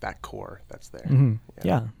that core that's there.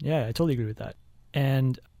 Yeah, I totally agree with that.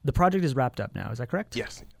 And the project is wrapped up now, is that correct?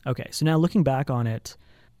 Yes. Okay, so now looking back on it,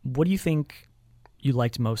 what do you think you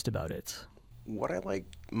liked most about it? What I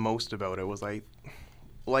liked most about it was I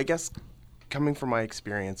guess coming from my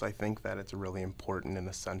experience, I think that it's a really important and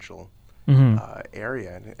essential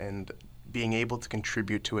area, and being able to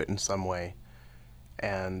contribute to it in some way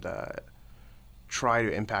and try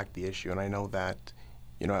to impact the issue. And I know that,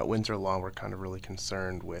 at Windsor Law, we're kind of really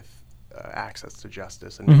concerned with access to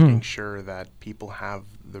justice and making sure that people have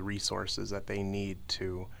the resources that they need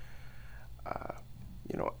to,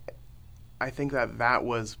 I think that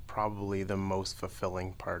was probably the most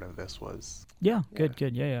fulfilling part of this was. Yeah, good.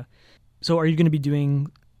 Yeah. So are you going to be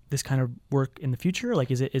doing this kind of work in the future?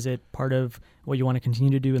 Like, is it part of what you want to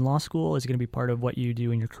continue to do in law school? Is it going to be part of what you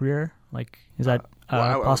do in your career? Like, is that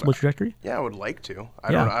a possible trajectory? Yeah, I would like to.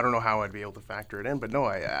 I don't know how I'd be able to factor it in, but no,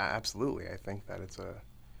 I absolutely. I think that it's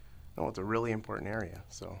a really important area.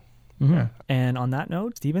 So. Yeah. And on that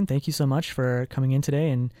note, Stephen, thank you so much for coming in today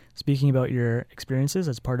and speaking about your experiences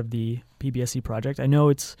as part of the PBSC project. I know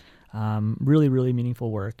it's really, really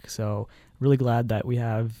meaningful work. So really glad that we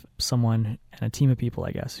have someone and a team of people,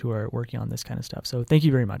 I guess, who are working on this kind of stuff. So thank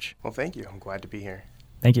you very much. Well, thank you. I'm glad to be here.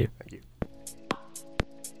 Thank you. Thank you.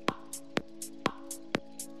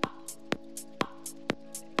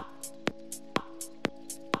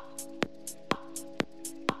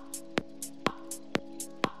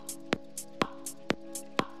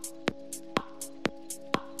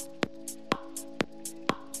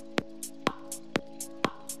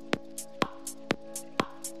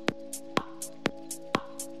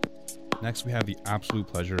 Next, we have the absolute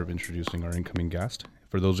pleasure of introducing our incoming guest.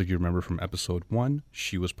 For those of you who remember from episode 1,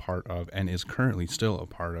 she was part of and is currently still a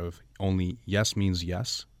part of Only Yes Means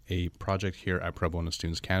Yes, a project here at Pro Bono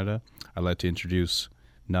Students Canada. I'd like to introduce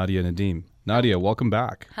Nadia Nadim. Nadia, welcome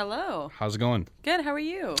back. Hello. How's it going? Good. How are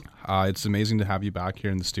you? It's amazing to have you back here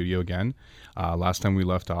in the studio again. Last time we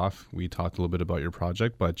left off, we talked a little bit about your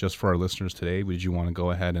project, but just for our listeners today, would you want to go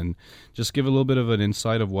ahead and just give a little bit of an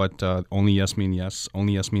insight of what Only Yes Means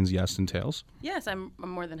Yes entails? Yes, I'm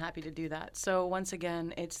more than happy to do that. So once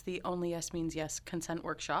again, it's the Only Yes Means Yes consent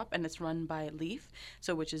workshop, and it's run by LEAF,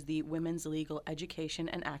 which is the Women's Legal Education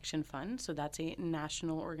and Action Fund. So that's a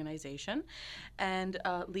national organization. And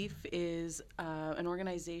LEAF is an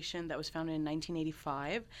organization that was founded in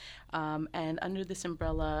 1985, and under this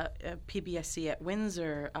umbrella, PBSC at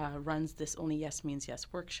Windsor runs this Only Yes Means Yes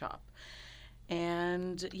workshop.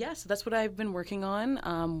 And so that's what I've been working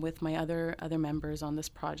on with my other members on this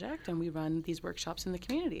project, and we run these workshops in the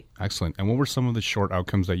community. Excellent. And what were some of the short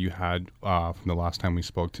outcomes that you had from the last time we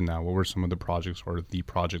spoke to now? What were some of the projects or the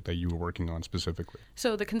project that you were working on specifically?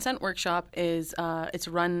 So the consent workshop is it's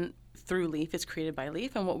run through LEAF. It's created by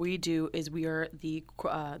LEAF, and what we do is we are the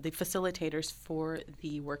facilitators for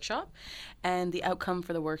the workshop, and the outcome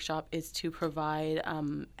for the workshop is to provide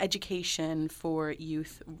education for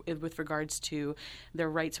youth with regards to their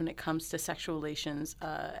rights when it comes to sexual relations,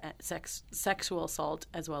 sexual assault,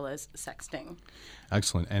 as well as sexting.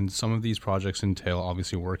 Excellent. And some of these projects entail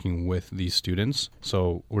obviously working with these students.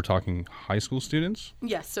 So we're talking high school students?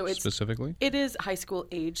 Yes. So it's specifically? It is high school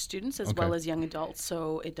age students as well as young adults.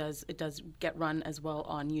 So it does get run as well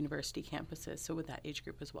on university campuses. So with that age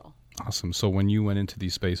group as well. Awesome. So when you went into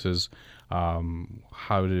these spaces,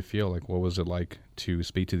 how did it feel? Like, what was it like to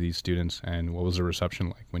speak to these students, and what was the reception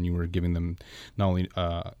like when you were giving them not only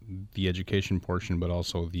the education portion, but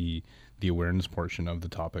also the awareness portion of the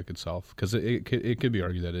topic itself? Because it could be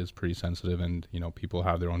argued that it is pretty sensitive, and people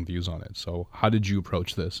have their own views on it. So how did you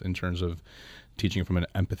approach this in terms of teaching from an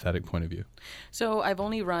empathetic point of view? So I've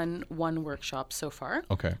only run one workshop so far.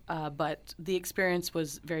 Okay. But the experience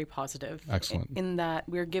was very positive. Excellent. In that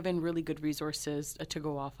we're given really good resources to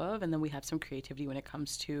go off of, and then we have some creativity when it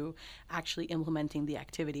comes to actually implementing the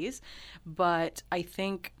activities. But I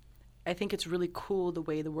think it's really cool the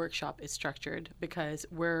way the workshop is structured, because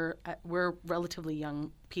we're relatively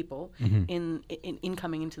young people in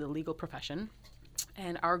coming into the legal profession.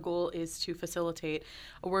 And our goal is to facilitate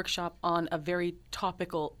a workshop on a very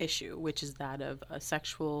topical issue, which is that of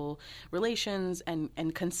sexual relations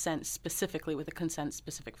and consent, specifically with a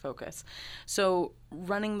consent-specific focus. So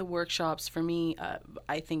running the workshops, for me,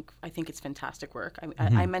 I think it's fantastic work.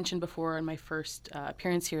 I mentioned before in my first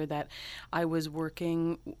appearance here that I was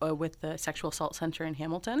working with the Sexual Assault Center in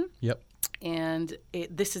Hamilton. Yep. And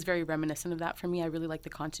this is very reminiscent of that for me. I really like the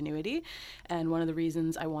continuity. And one of the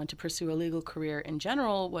reasons I want to pursue a legal career in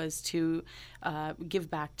general was to give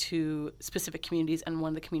back to specific communities. And one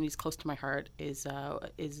of the communities close to my heart is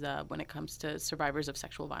when it comes to survivors of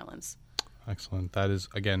sexual violence. Excellent. That is,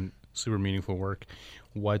 again, super meaningful work.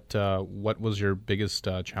 What was your biggest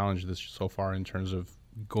challenge so far in terms of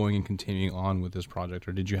going and continuing on with this project?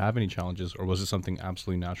 Or did you have any challenges, or was it something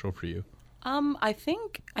absolutely natural for you? I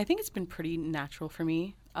think it's been pretty natural for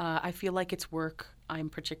me. I feel like it's work I'm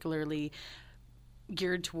particularly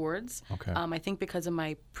geared towards. Okay. I think because of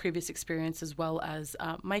my previous experience, as well as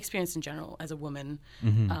my experience in general as a woman,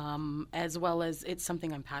 as well as it's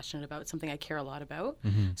something I'm passionate about, it's something I care a lot about.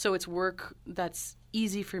 So it's work that's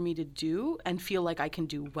easy for me to do and feel like I can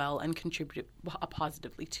do well and contribute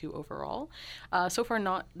positively to overall. So far,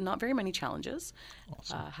 not very many challenges.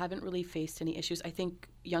 Awesome. Haven't really faced any issues. I think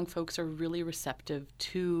young folks are really receptive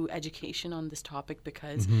to education on this topic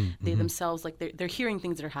because they themselves, like they're hearing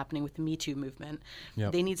things that are happening with the Me Too movement.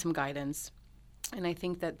 Yep. They need some guidance. And I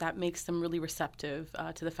think that makes them really receptive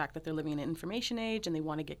to the fact that they're living in an information age and they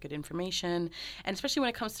want to get good information. And especially when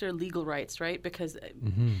it comes to their legal rights, right? Because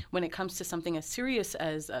when it comes to something as serious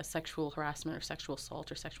as sexual harassment or sexual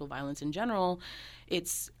assault or sexual violence in general,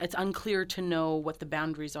 it's unclear to know what the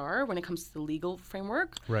boundaries are when it comes to the legal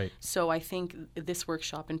framework. Right. So I think this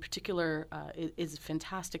workshop in particular is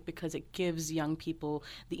fantastic because it gives young people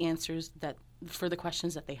the answers for the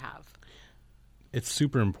questions that they have. It's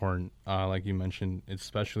super important, like you mentioned,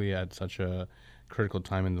 especially at such a critical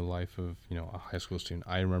time in the life of a high school student.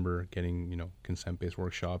 I remember getting consent-based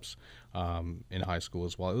workshops in high school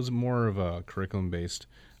as well. It was more of a curriculum-based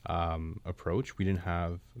approach. We didn't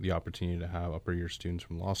have the opportunity to have upper year students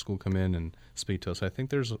from law school come in and speak to us. I think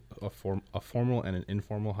there's a formal and an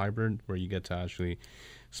informal hybrid where you get to actually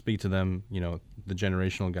speak to them. The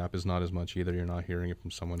generational gap is not as much either. You're not hearing it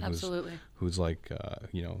from someone who's like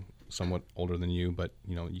somewhat older than you, but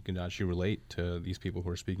you can actually relate to these people who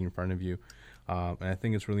are speaking in front of you. And I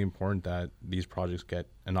think it's really important that these projects get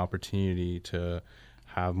an opportunity to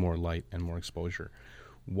have more light and more exposure.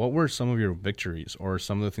 What were some of your victories or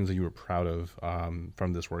some of the things that you were proud of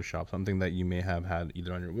from this workshop? Something that you may have had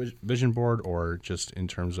either on your vision board or just in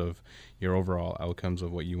terms of your overall outcomes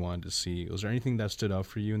of what you wanted to see. Was there anything that stood out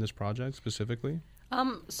for you in this project specifically?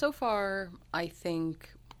 So far, I think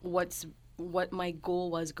what my goal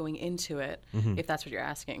was going into it, if that's what you're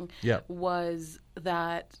asking, was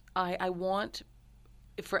that I want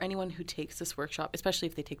for anyone who takes this workshop, especially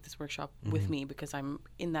if they take this workshop with me, because I'm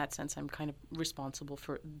in that sense, I'm kind of responsible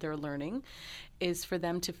for their learning, is for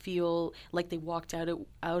them to feel like they walked out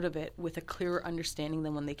of it with a clearer understanding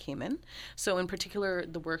than when they came in. So in particular,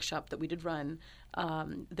 the workshop that we did run,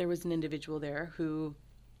 there was an individual there who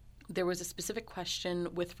there was a specific question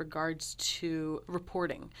with regards to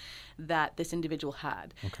reporting that this individual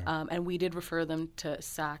had. Okay. And we did refer them to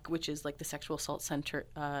SAC, which is like the Sexual Assault Center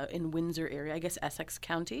in Windsor area, I guess Essex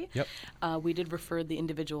County. Yep. We did refer the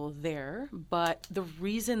individual there. But the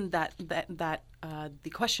reason that the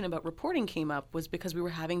question about reporting came up was because we were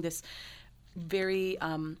having this very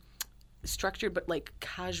structured but like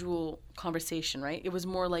casual conversation, right? It was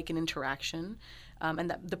more like an interaction.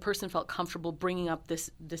 And that the person felt comfortable bringing up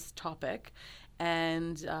this topic,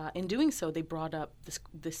 and in doing so, they brought up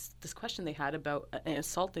this question they had about an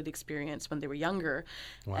assault they'd experienced when they were younger,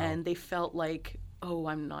 and they felt like, oh,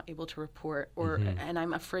 I'm not able to report, or and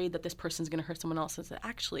I'm afraid that this person's going to hurt someone else. And said,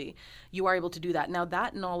 actually, you are able to do that. Now,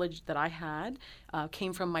 that knowledge that I had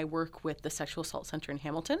came from my work with the Sexual Assault Center in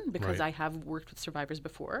Hamilton, because I have worked with survivors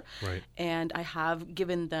before, and I have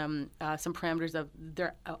given them some parameters of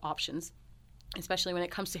their options, especially when it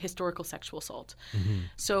comes to historical sexual assault.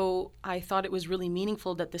 So I thought it was really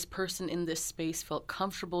meaningful that this person in this space felt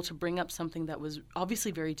comfortable to bring up something that was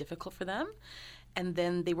obviously very difficult for them. And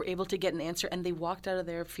then they were able to get an answer, and they walked out of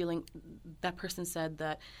there feeling, that person said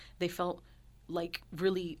that they felt like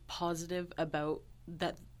really positive about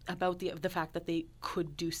that, about the fact that they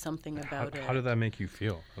could do something about it. How did that make you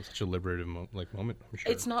feel? It was such a liberative moment, I'm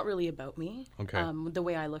sure. It's not really about me. Okay. The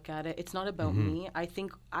way I look at it, it's not about me. I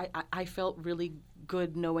think I felt really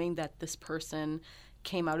good knowing that this person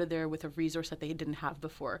came out of there with a resource that they didn't have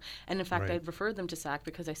before. And in fact, Right. I'd referred them to SAC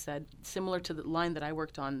because I said, similar to the line that I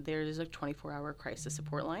worked on, there is a 24-hour crisis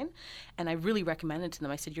support line. And I really recommended to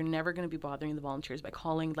them, I said, you're never going to be bothering the volunteers by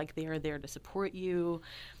calling, like they are there to support you.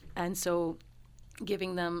 And so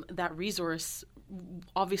giving them that resource,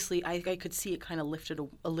 obviously I could see it kind of lifted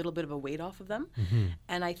a little bit of a weight off of them.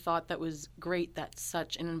 And I thought that was great that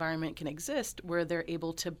such an environment can exist where they're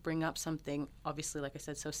able to bring up something, obviously, like I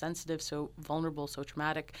said, so sensitive, so vulnerable, so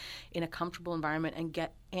traumatic, in a comfortable environment and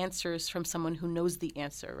get answers from someone who knows the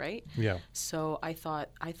answer, right? Yeah. So I thought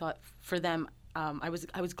for them, I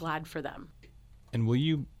was glad for them. And will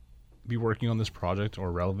you be working on this project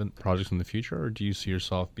or relevant projects in the future, or do you see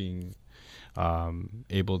yourself being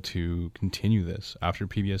able to continue this after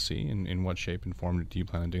PBSC? And in what shape and form do you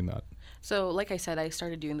plan on doing that? So, like I said, I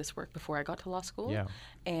started doing this work before I got to law school. Yeah.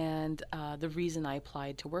 And the reason I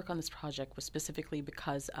applied to work on this project was specifically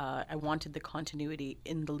because I wanted the continuity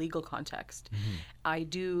in the legal context. I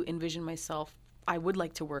do envision myself, I would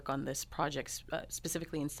like to work on this project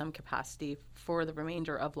specifically in some capacity for the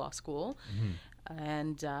remainder of law school.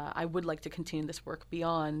 And I would like to continue this work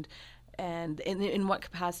beyond. And in what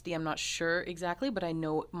capacity, I'm not sure exactly, but I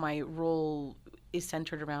know my role is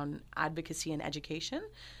centered around advocacy and education,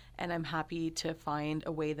 and I'm happy to find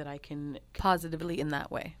a way that I can positively in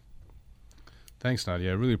that way. Thanks,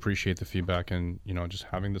 Nadia. I really appreciate the feedback and, just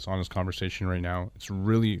having this honest conversation right now. It's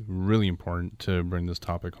really, really important to bring this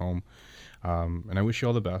topic home. And I wish you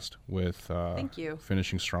all the best with Thank you.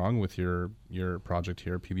 finishing strong with your project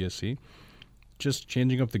here at PBSC. Just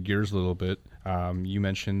changing up the gears a little bit, you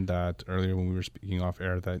mentioned that earlier when we were speaking off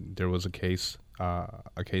air that there was a case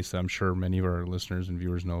that I'm sure many of our listeners and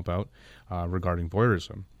viewers know about regarding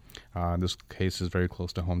voyeurism. This case is very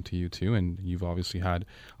close to home to you too, and you've obviously had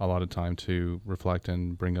a lot of time to reflect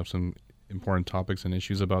and bring up some important topics and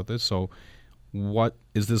issues about this. So what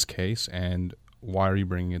is this case, and why are you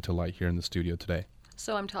bringing it to light here in the studio today?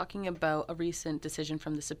 So I'm talking about a recent decision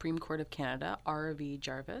from the Supreme Court of Canada, R. V.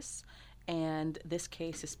 Jarvis. And this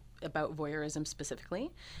case is about voyeurism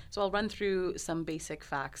specifically. So I'll run through some basic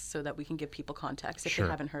facts so that we can give people context if Sure.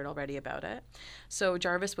 they haven't heard already about it. So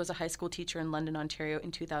Jarvis was a high school teacher in London, Ontario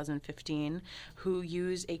in 2015 who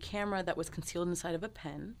used a camera that was concealed inside of a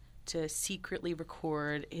pen to secretly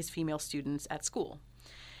record his female students at school.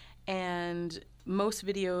 And most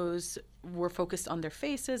videos were focused on their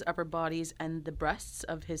faces, upper bodies, and the breasts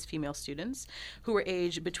of his female students who were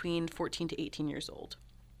aged between 14 to 18 years old.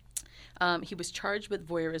 He was charged with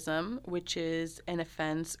voyeurism, which is an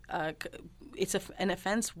offense. It's an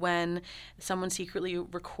offense when someone secretly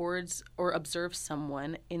records or observes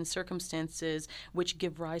someone in circumstances which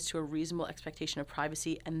give rise to a reasonable expectation of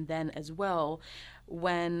privacy, and then as well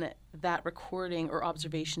when that recording or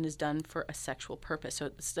observation is done for a sexual purpose.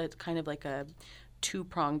 So it's kind of like a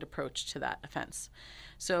two-pronged approach to that offense.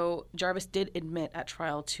 So Jarvis did admit at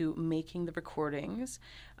trial to making the recordings.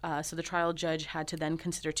 So the trial judge had to then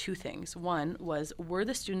consider two things. One was, were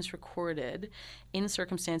the students recorded in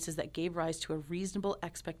circumstances that gave rise to a reasonable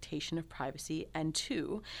expectation of privacy? And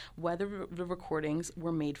two, whether the recordings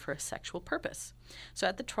were made for a sexual purpose. So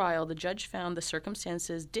at the trial, the judge found the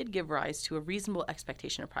circumstances did give rise to a reasonable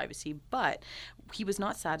expectation of privacy, but he was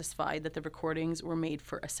not satisfied that the recordings were made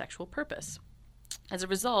for a sexual purpose. As a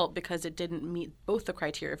result, because it didn't meet both the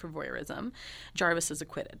criteria for voyeurism, Jarvis is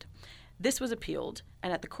acquitted. This was appealed,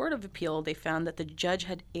 and at the Court of Appeal, they found that the judge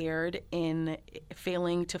had erred in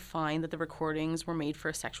failing to find that the recordings were made for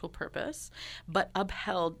a sexual purpose, but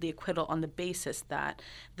upheld the acquittal on the basis that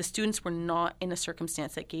the students were not in a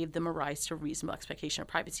circumstance that gave them a rise to a reasonable expectation of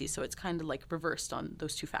privacy. So it's kind of like reversed on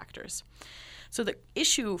those two factors. So the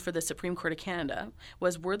issue for the Supreme Court of Canada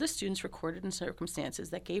was, were the students recorded in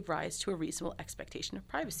circumstances that gave rise to a reasonable expectation of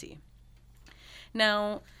privacy?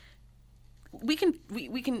 Now, we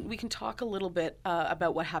can talk a little bit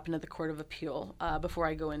about what happened at the Court of Appeal before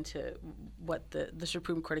I go into what the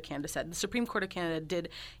Supreme Court of Canada said. The Supreme Court of Canada did,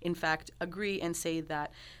 in fact, agree and say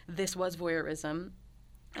that this was voyeurism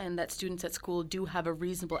and that students at school do have a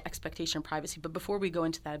reasonable expectation of privacy. But before we go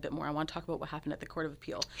into that a bit more, I want to talk about what happened at the Court of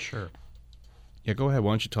Appeal. Sure. Yeah, go ahead.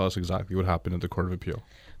 Why don't you tell us exactly what happened at the Court of Appeal?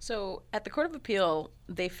 So at the Court of Appeal,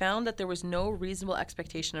 they found that there was no reasonable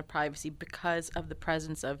expectation of privacy because of the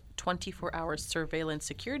presence of 24-hour surveillance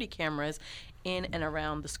security cameras in and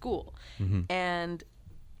around the school. And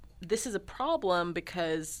this is a problem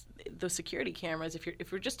because those security cameras,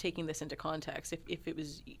 if we're just taking this into context, if it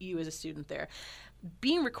was you as a student there,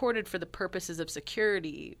 being recorded for the purposes of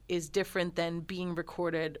security is different than being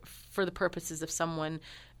recorded for the purposes of someone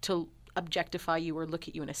to objectify you or look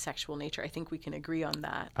at you in a sexual nature. I think we can agree on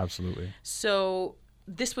that. Absolutely. So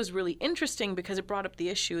this was really interesting because it brought up the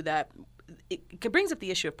issue that it brings up the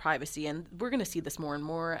issue of privacy, and we're going to see this more and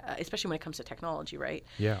more, especially when it comes to technology, right?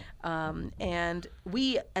 Yeah. And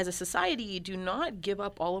we, as a society, do not give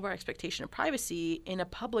up all of our expectation of privacy in a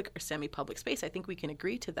public or semi-public space. I think we can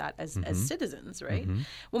agree to that as citizens, right?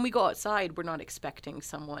 When we go outside, we're not expecting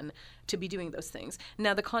someone to be doing those things.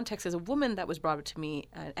 Now, the context as a woman that was brought up to me,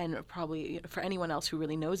 and probably for anyone else who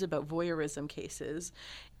really knows about voyeurism cases,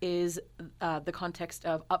 is the context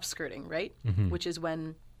of upskirting, right? Which is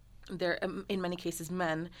when there, in many cases,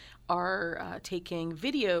 men are taking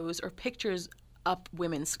videos or pictures up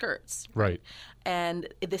women's skirts. Right. And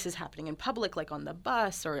this is happening in public, like on the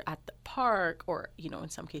bus or at the park or, in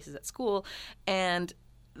some cases at school. And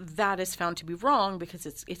that is found to be wrong because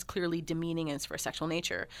it's clearly demeaning and it's for a sexual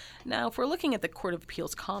nature. Now, if we're looking at the Court of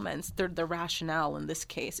Appeals comments, the rationale in this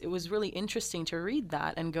case, it was really interesting to read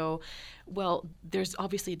that and go, well, there's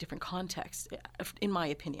obviously a different context, in my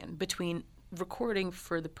opinion, between recording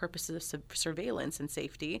for the purposes of surveillance and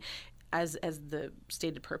safety as the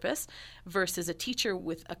stated purpose versus a teacher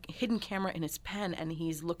with a hidden camera in his pen and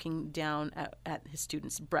he's looking down at his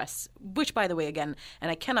students' breasts, which, by the way, again,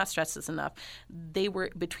 and I cannot stress this enough, they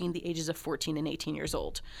were between the ages of 14 and 18 years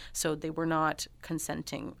old. So they were not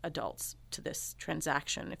consenting adults to this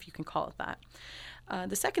transaction, if you can call it that.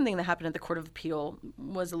 The second thing that happened at the Court of Appeal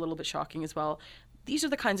was a little bit shocking as well. These are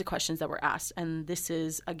the kinds of questions that were asked. And this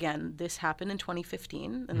happened in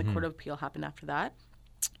 2015, and the Court of Appeal happened after that.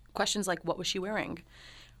 Questions like, what was she wearing?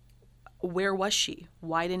 Where was she?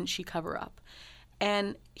 Why didn't she cover up?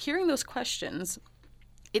 And hearing those questions,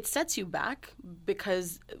 it sets you back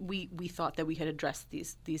because we thought that we had addressed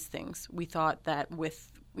these things. We thought that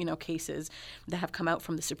with cases that have come out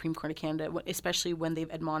from the Supreme Court of Canada, especially when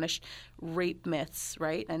they've admonished rape myths,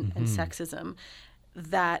 right, and sexism,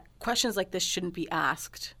 that questions like this shouldn't be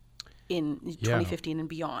asked in 2015 and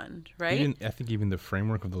beyond, right? I think even the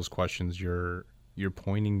framework of those questions, you're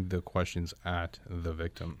pointing the questions at the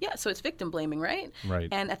victim. Yeah, so it's victim blaming, right? Right.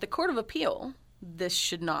 And at the Court of Appeal, this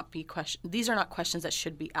should not be these are not questions that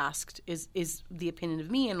should be asked, is the opinion of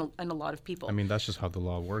me and a lot of people. I mean, that's just how the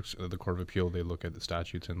law works. The Court of Appeal, they look at the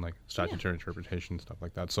statutes and like statutory interpretation, stuff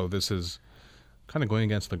like that. So this is kind of going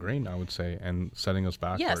against the grain, I would say, and setting us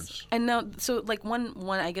backwards. Yes, and now, so like one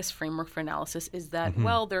I guess framework for analysis is that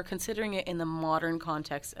well, they're considering it in the modern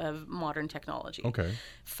context of modern technology. Okay,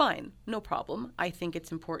 fine, no problem. I think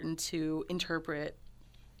it's important to interpret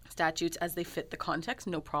statutes as they fit the context,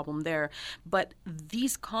 no problem there. But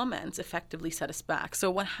these comments effectively set us back.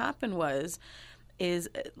 So what happened is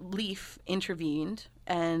Leaf intervened,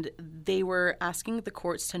 and they were asking the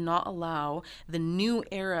courts to not allow the new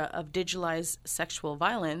era of digitalized sexual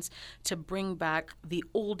violence to bring back the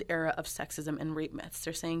old era of sexism and rape myths.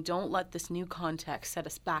 They're saying, don't let this new context set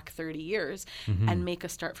us back 30 years and make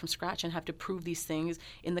us start from scratch and have to prove these things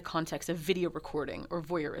in the context of video recording or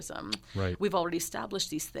voyeurism. Right. We've already established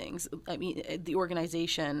these things. I mean, the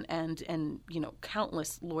organization and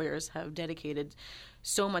countless lawyers have dedicated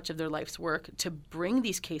so much of their life's work to bring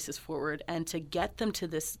these cases forward and to get them to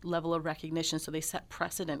this level of recognition so they set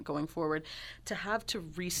precedent going forward. To have to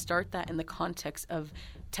restart that in the context of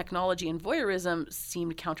technology and voyeurism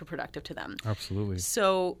seemed counterproductive to them. Absolutely.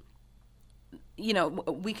 So,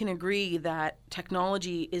 we can agree that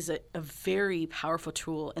technology is a very powerful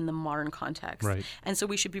tool in the modern context. Right. And so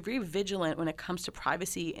we should be very vigilant when it comes to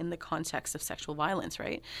privacy in the context of sexual violence,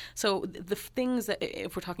 right? So the things that,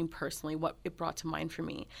 if we're talking personally, what it brought to mind for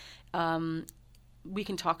me, we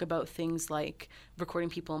can talk about things like recording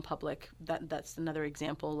people in public. That's another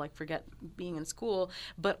example, like forget being in school,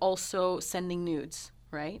 but also sending nudes,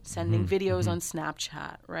 right? Sending videos on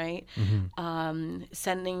Snapchat, right?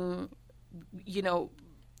 Sending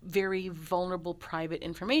very vulnerable private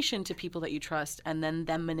information to people that you trust and then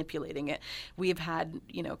them manipulating it. We have had,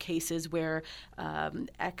 cases where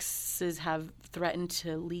exes have threatened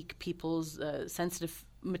to leak people's sensitive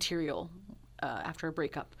material after a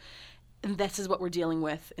breakup. And this is what we're dealing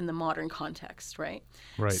with in the modern context, right?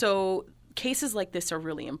 Right. So cases like this are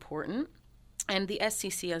really important. And the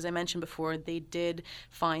SCC, as I mentioned before, they did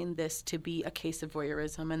find this to be a case of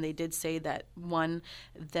voyeurism, and they did say that, one,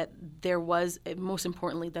 that there was, most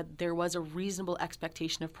importantly, that there was a reasonable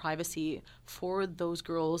expectation of privacy for those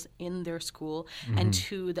girls in their school, and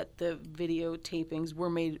two, that the videotapings were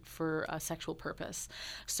made for a sexual purpose.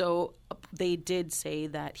 So they did say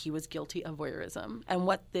that he was guilty of voyeurism. And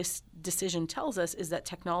what this decision tells us is that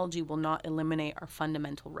technology will not eliminate our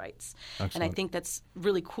fundamental rights. Excellent. And I think that's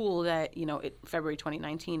really cool that, February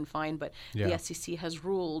 2019, fine, but the SCC has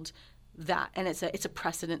ruled that, and it's a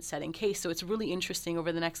precedent-setting case. So it's really interesting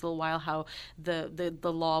over the next little while how the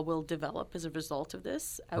law will develop as a result of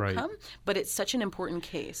this outcome. But it's such an important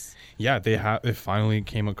case. Yeah, they finally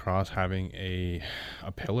came across having a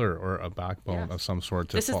pillar or a backbone of some sort.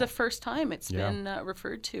 This is the first time it's been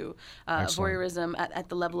referred to voyeurism at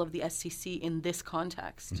the level of the SCC in this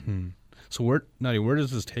context. Mm-hmm. So Nadia, where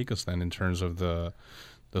does this take us then in terms of the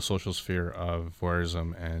social sphere of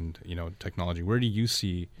voyeurism and technology? Where do you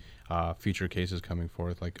see future cases coming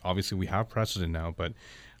forth? Like, obviously we have precedent now, but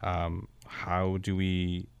how do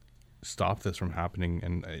we stop this from happening?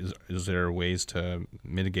 And is there ways to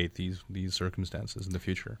mitigate these circumstances in the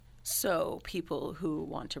future? So people who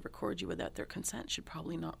want to record you without their consent should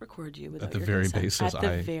probably not record you without at the your very consent. basis.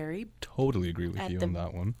 I totally agree with you on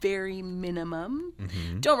that one. Very minimum,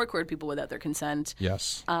 don't record people without their consent.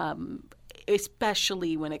 Yes.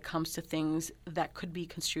 Especially when it comes to things that could be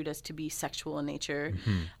construed as to be sexual in nature.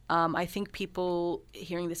 I think people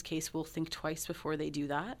hearing this case will think twice before they do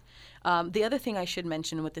that. The other thing I should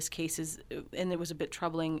mention with this case is, and it was a bit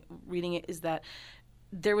troubling reading it, is that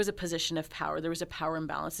there was a position of power. There was a power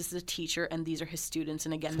imbalance. This is a teacher, and these are his students.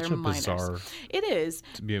 And again, they're minors. Bizarre, it is.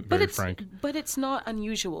 To be very frank. But it's not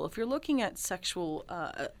unusual. If you're looking at sexual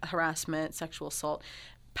harassment, sexual assault,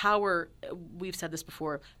 power, we've said this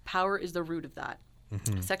before, power is the root of that.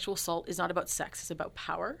 Sexual assault is not about sex, it's about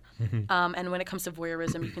power. And when it comes to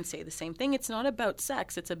voyeurism, you can say the same thing. It's not about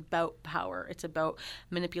sex, it's about power. It's about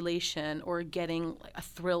manipulation or getting a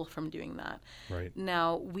thrill from doing that. Right.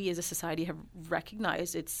 Now, we as a society have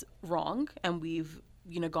recognized it's wrong, and we've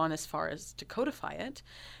gone as far as to codify it.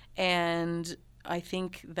 And I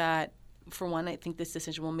think that, for one, I think this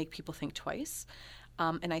decision will make people think twice.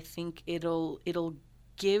 And I think it'll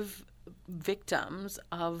give victims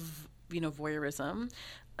of voyeurism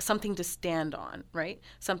something to stand on, right?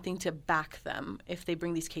 Something to back them if they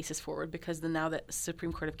bring these cases forward, because now that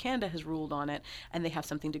Supreme Court of Canada has ruled on it and they have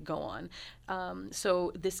something to go on.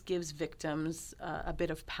 So this gives victims a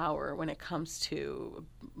bit of power when it comes to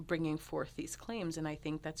bringing forth these claims, and I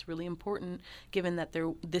think that's really important given that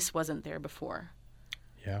this wasn't there before.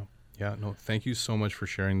 Yeah, no, thank you so much for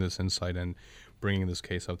sharing this insight and bringing this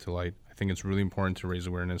case up to light. I think it's really important to raise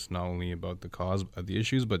awareness not only about the cause of the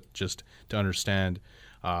issues, but just to understand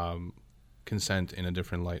consent in a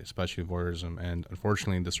different light, especially voyeurism. And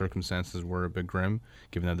unfortunately, the circumstances were a bit grim,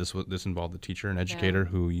 given that this involved a teacher, an educator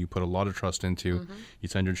who you put a lot of trust into. You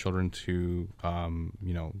send your children to,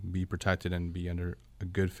 be protected and be under a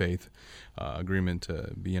good faith agreement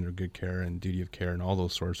to be under good care and duty of care and all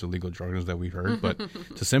those sorts of legal jargons that we've heard. But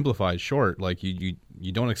to simplify it short, like you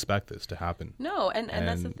don't expect this to happen. No, and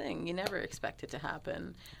that's the thing. You never expect it to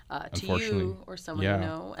happen to you or someone you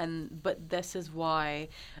know. But this is why,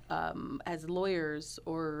 as lawyers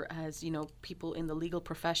or as people in the legal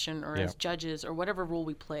profession or as judges or whatever role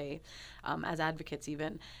we play, as advocates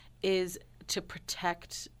even, is to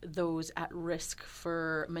protect those at risk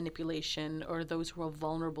for manipulation or those who are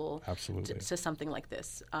vulnerable to something like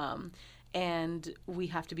this. And we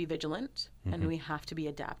have to be vigilant and we have to be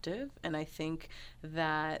adaptive. And I think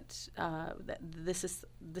that that this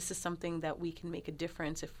is something that we can make a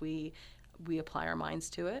difference if we apply our minds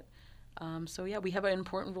to it. We have an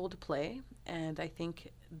important role to play, and I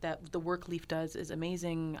think that the work LEAF does is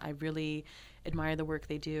amazing. I really admire the work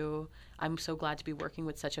they do. I'm so glad to be working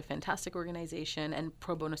with such a fantastic organization and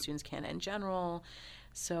Pro Bono Students Canada in general.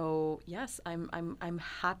 So yes, I'm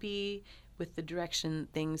happy with the direction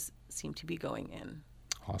things seem to be going in.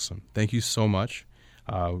 Awesome. Thank you so much.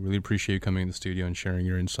 Really appreciate you coming in the studio and sharing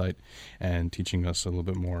your insight and teaching us a little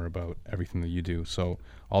bit more about everything that you do. So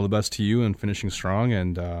all the best to you and finishing strong,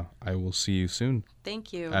 and I will see you soon.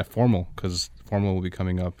 Thank you. At Formal, because Formal will be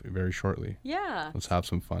coming up very shortly. Yeah. Let's have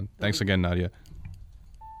some fun. Thanks again, Nadia.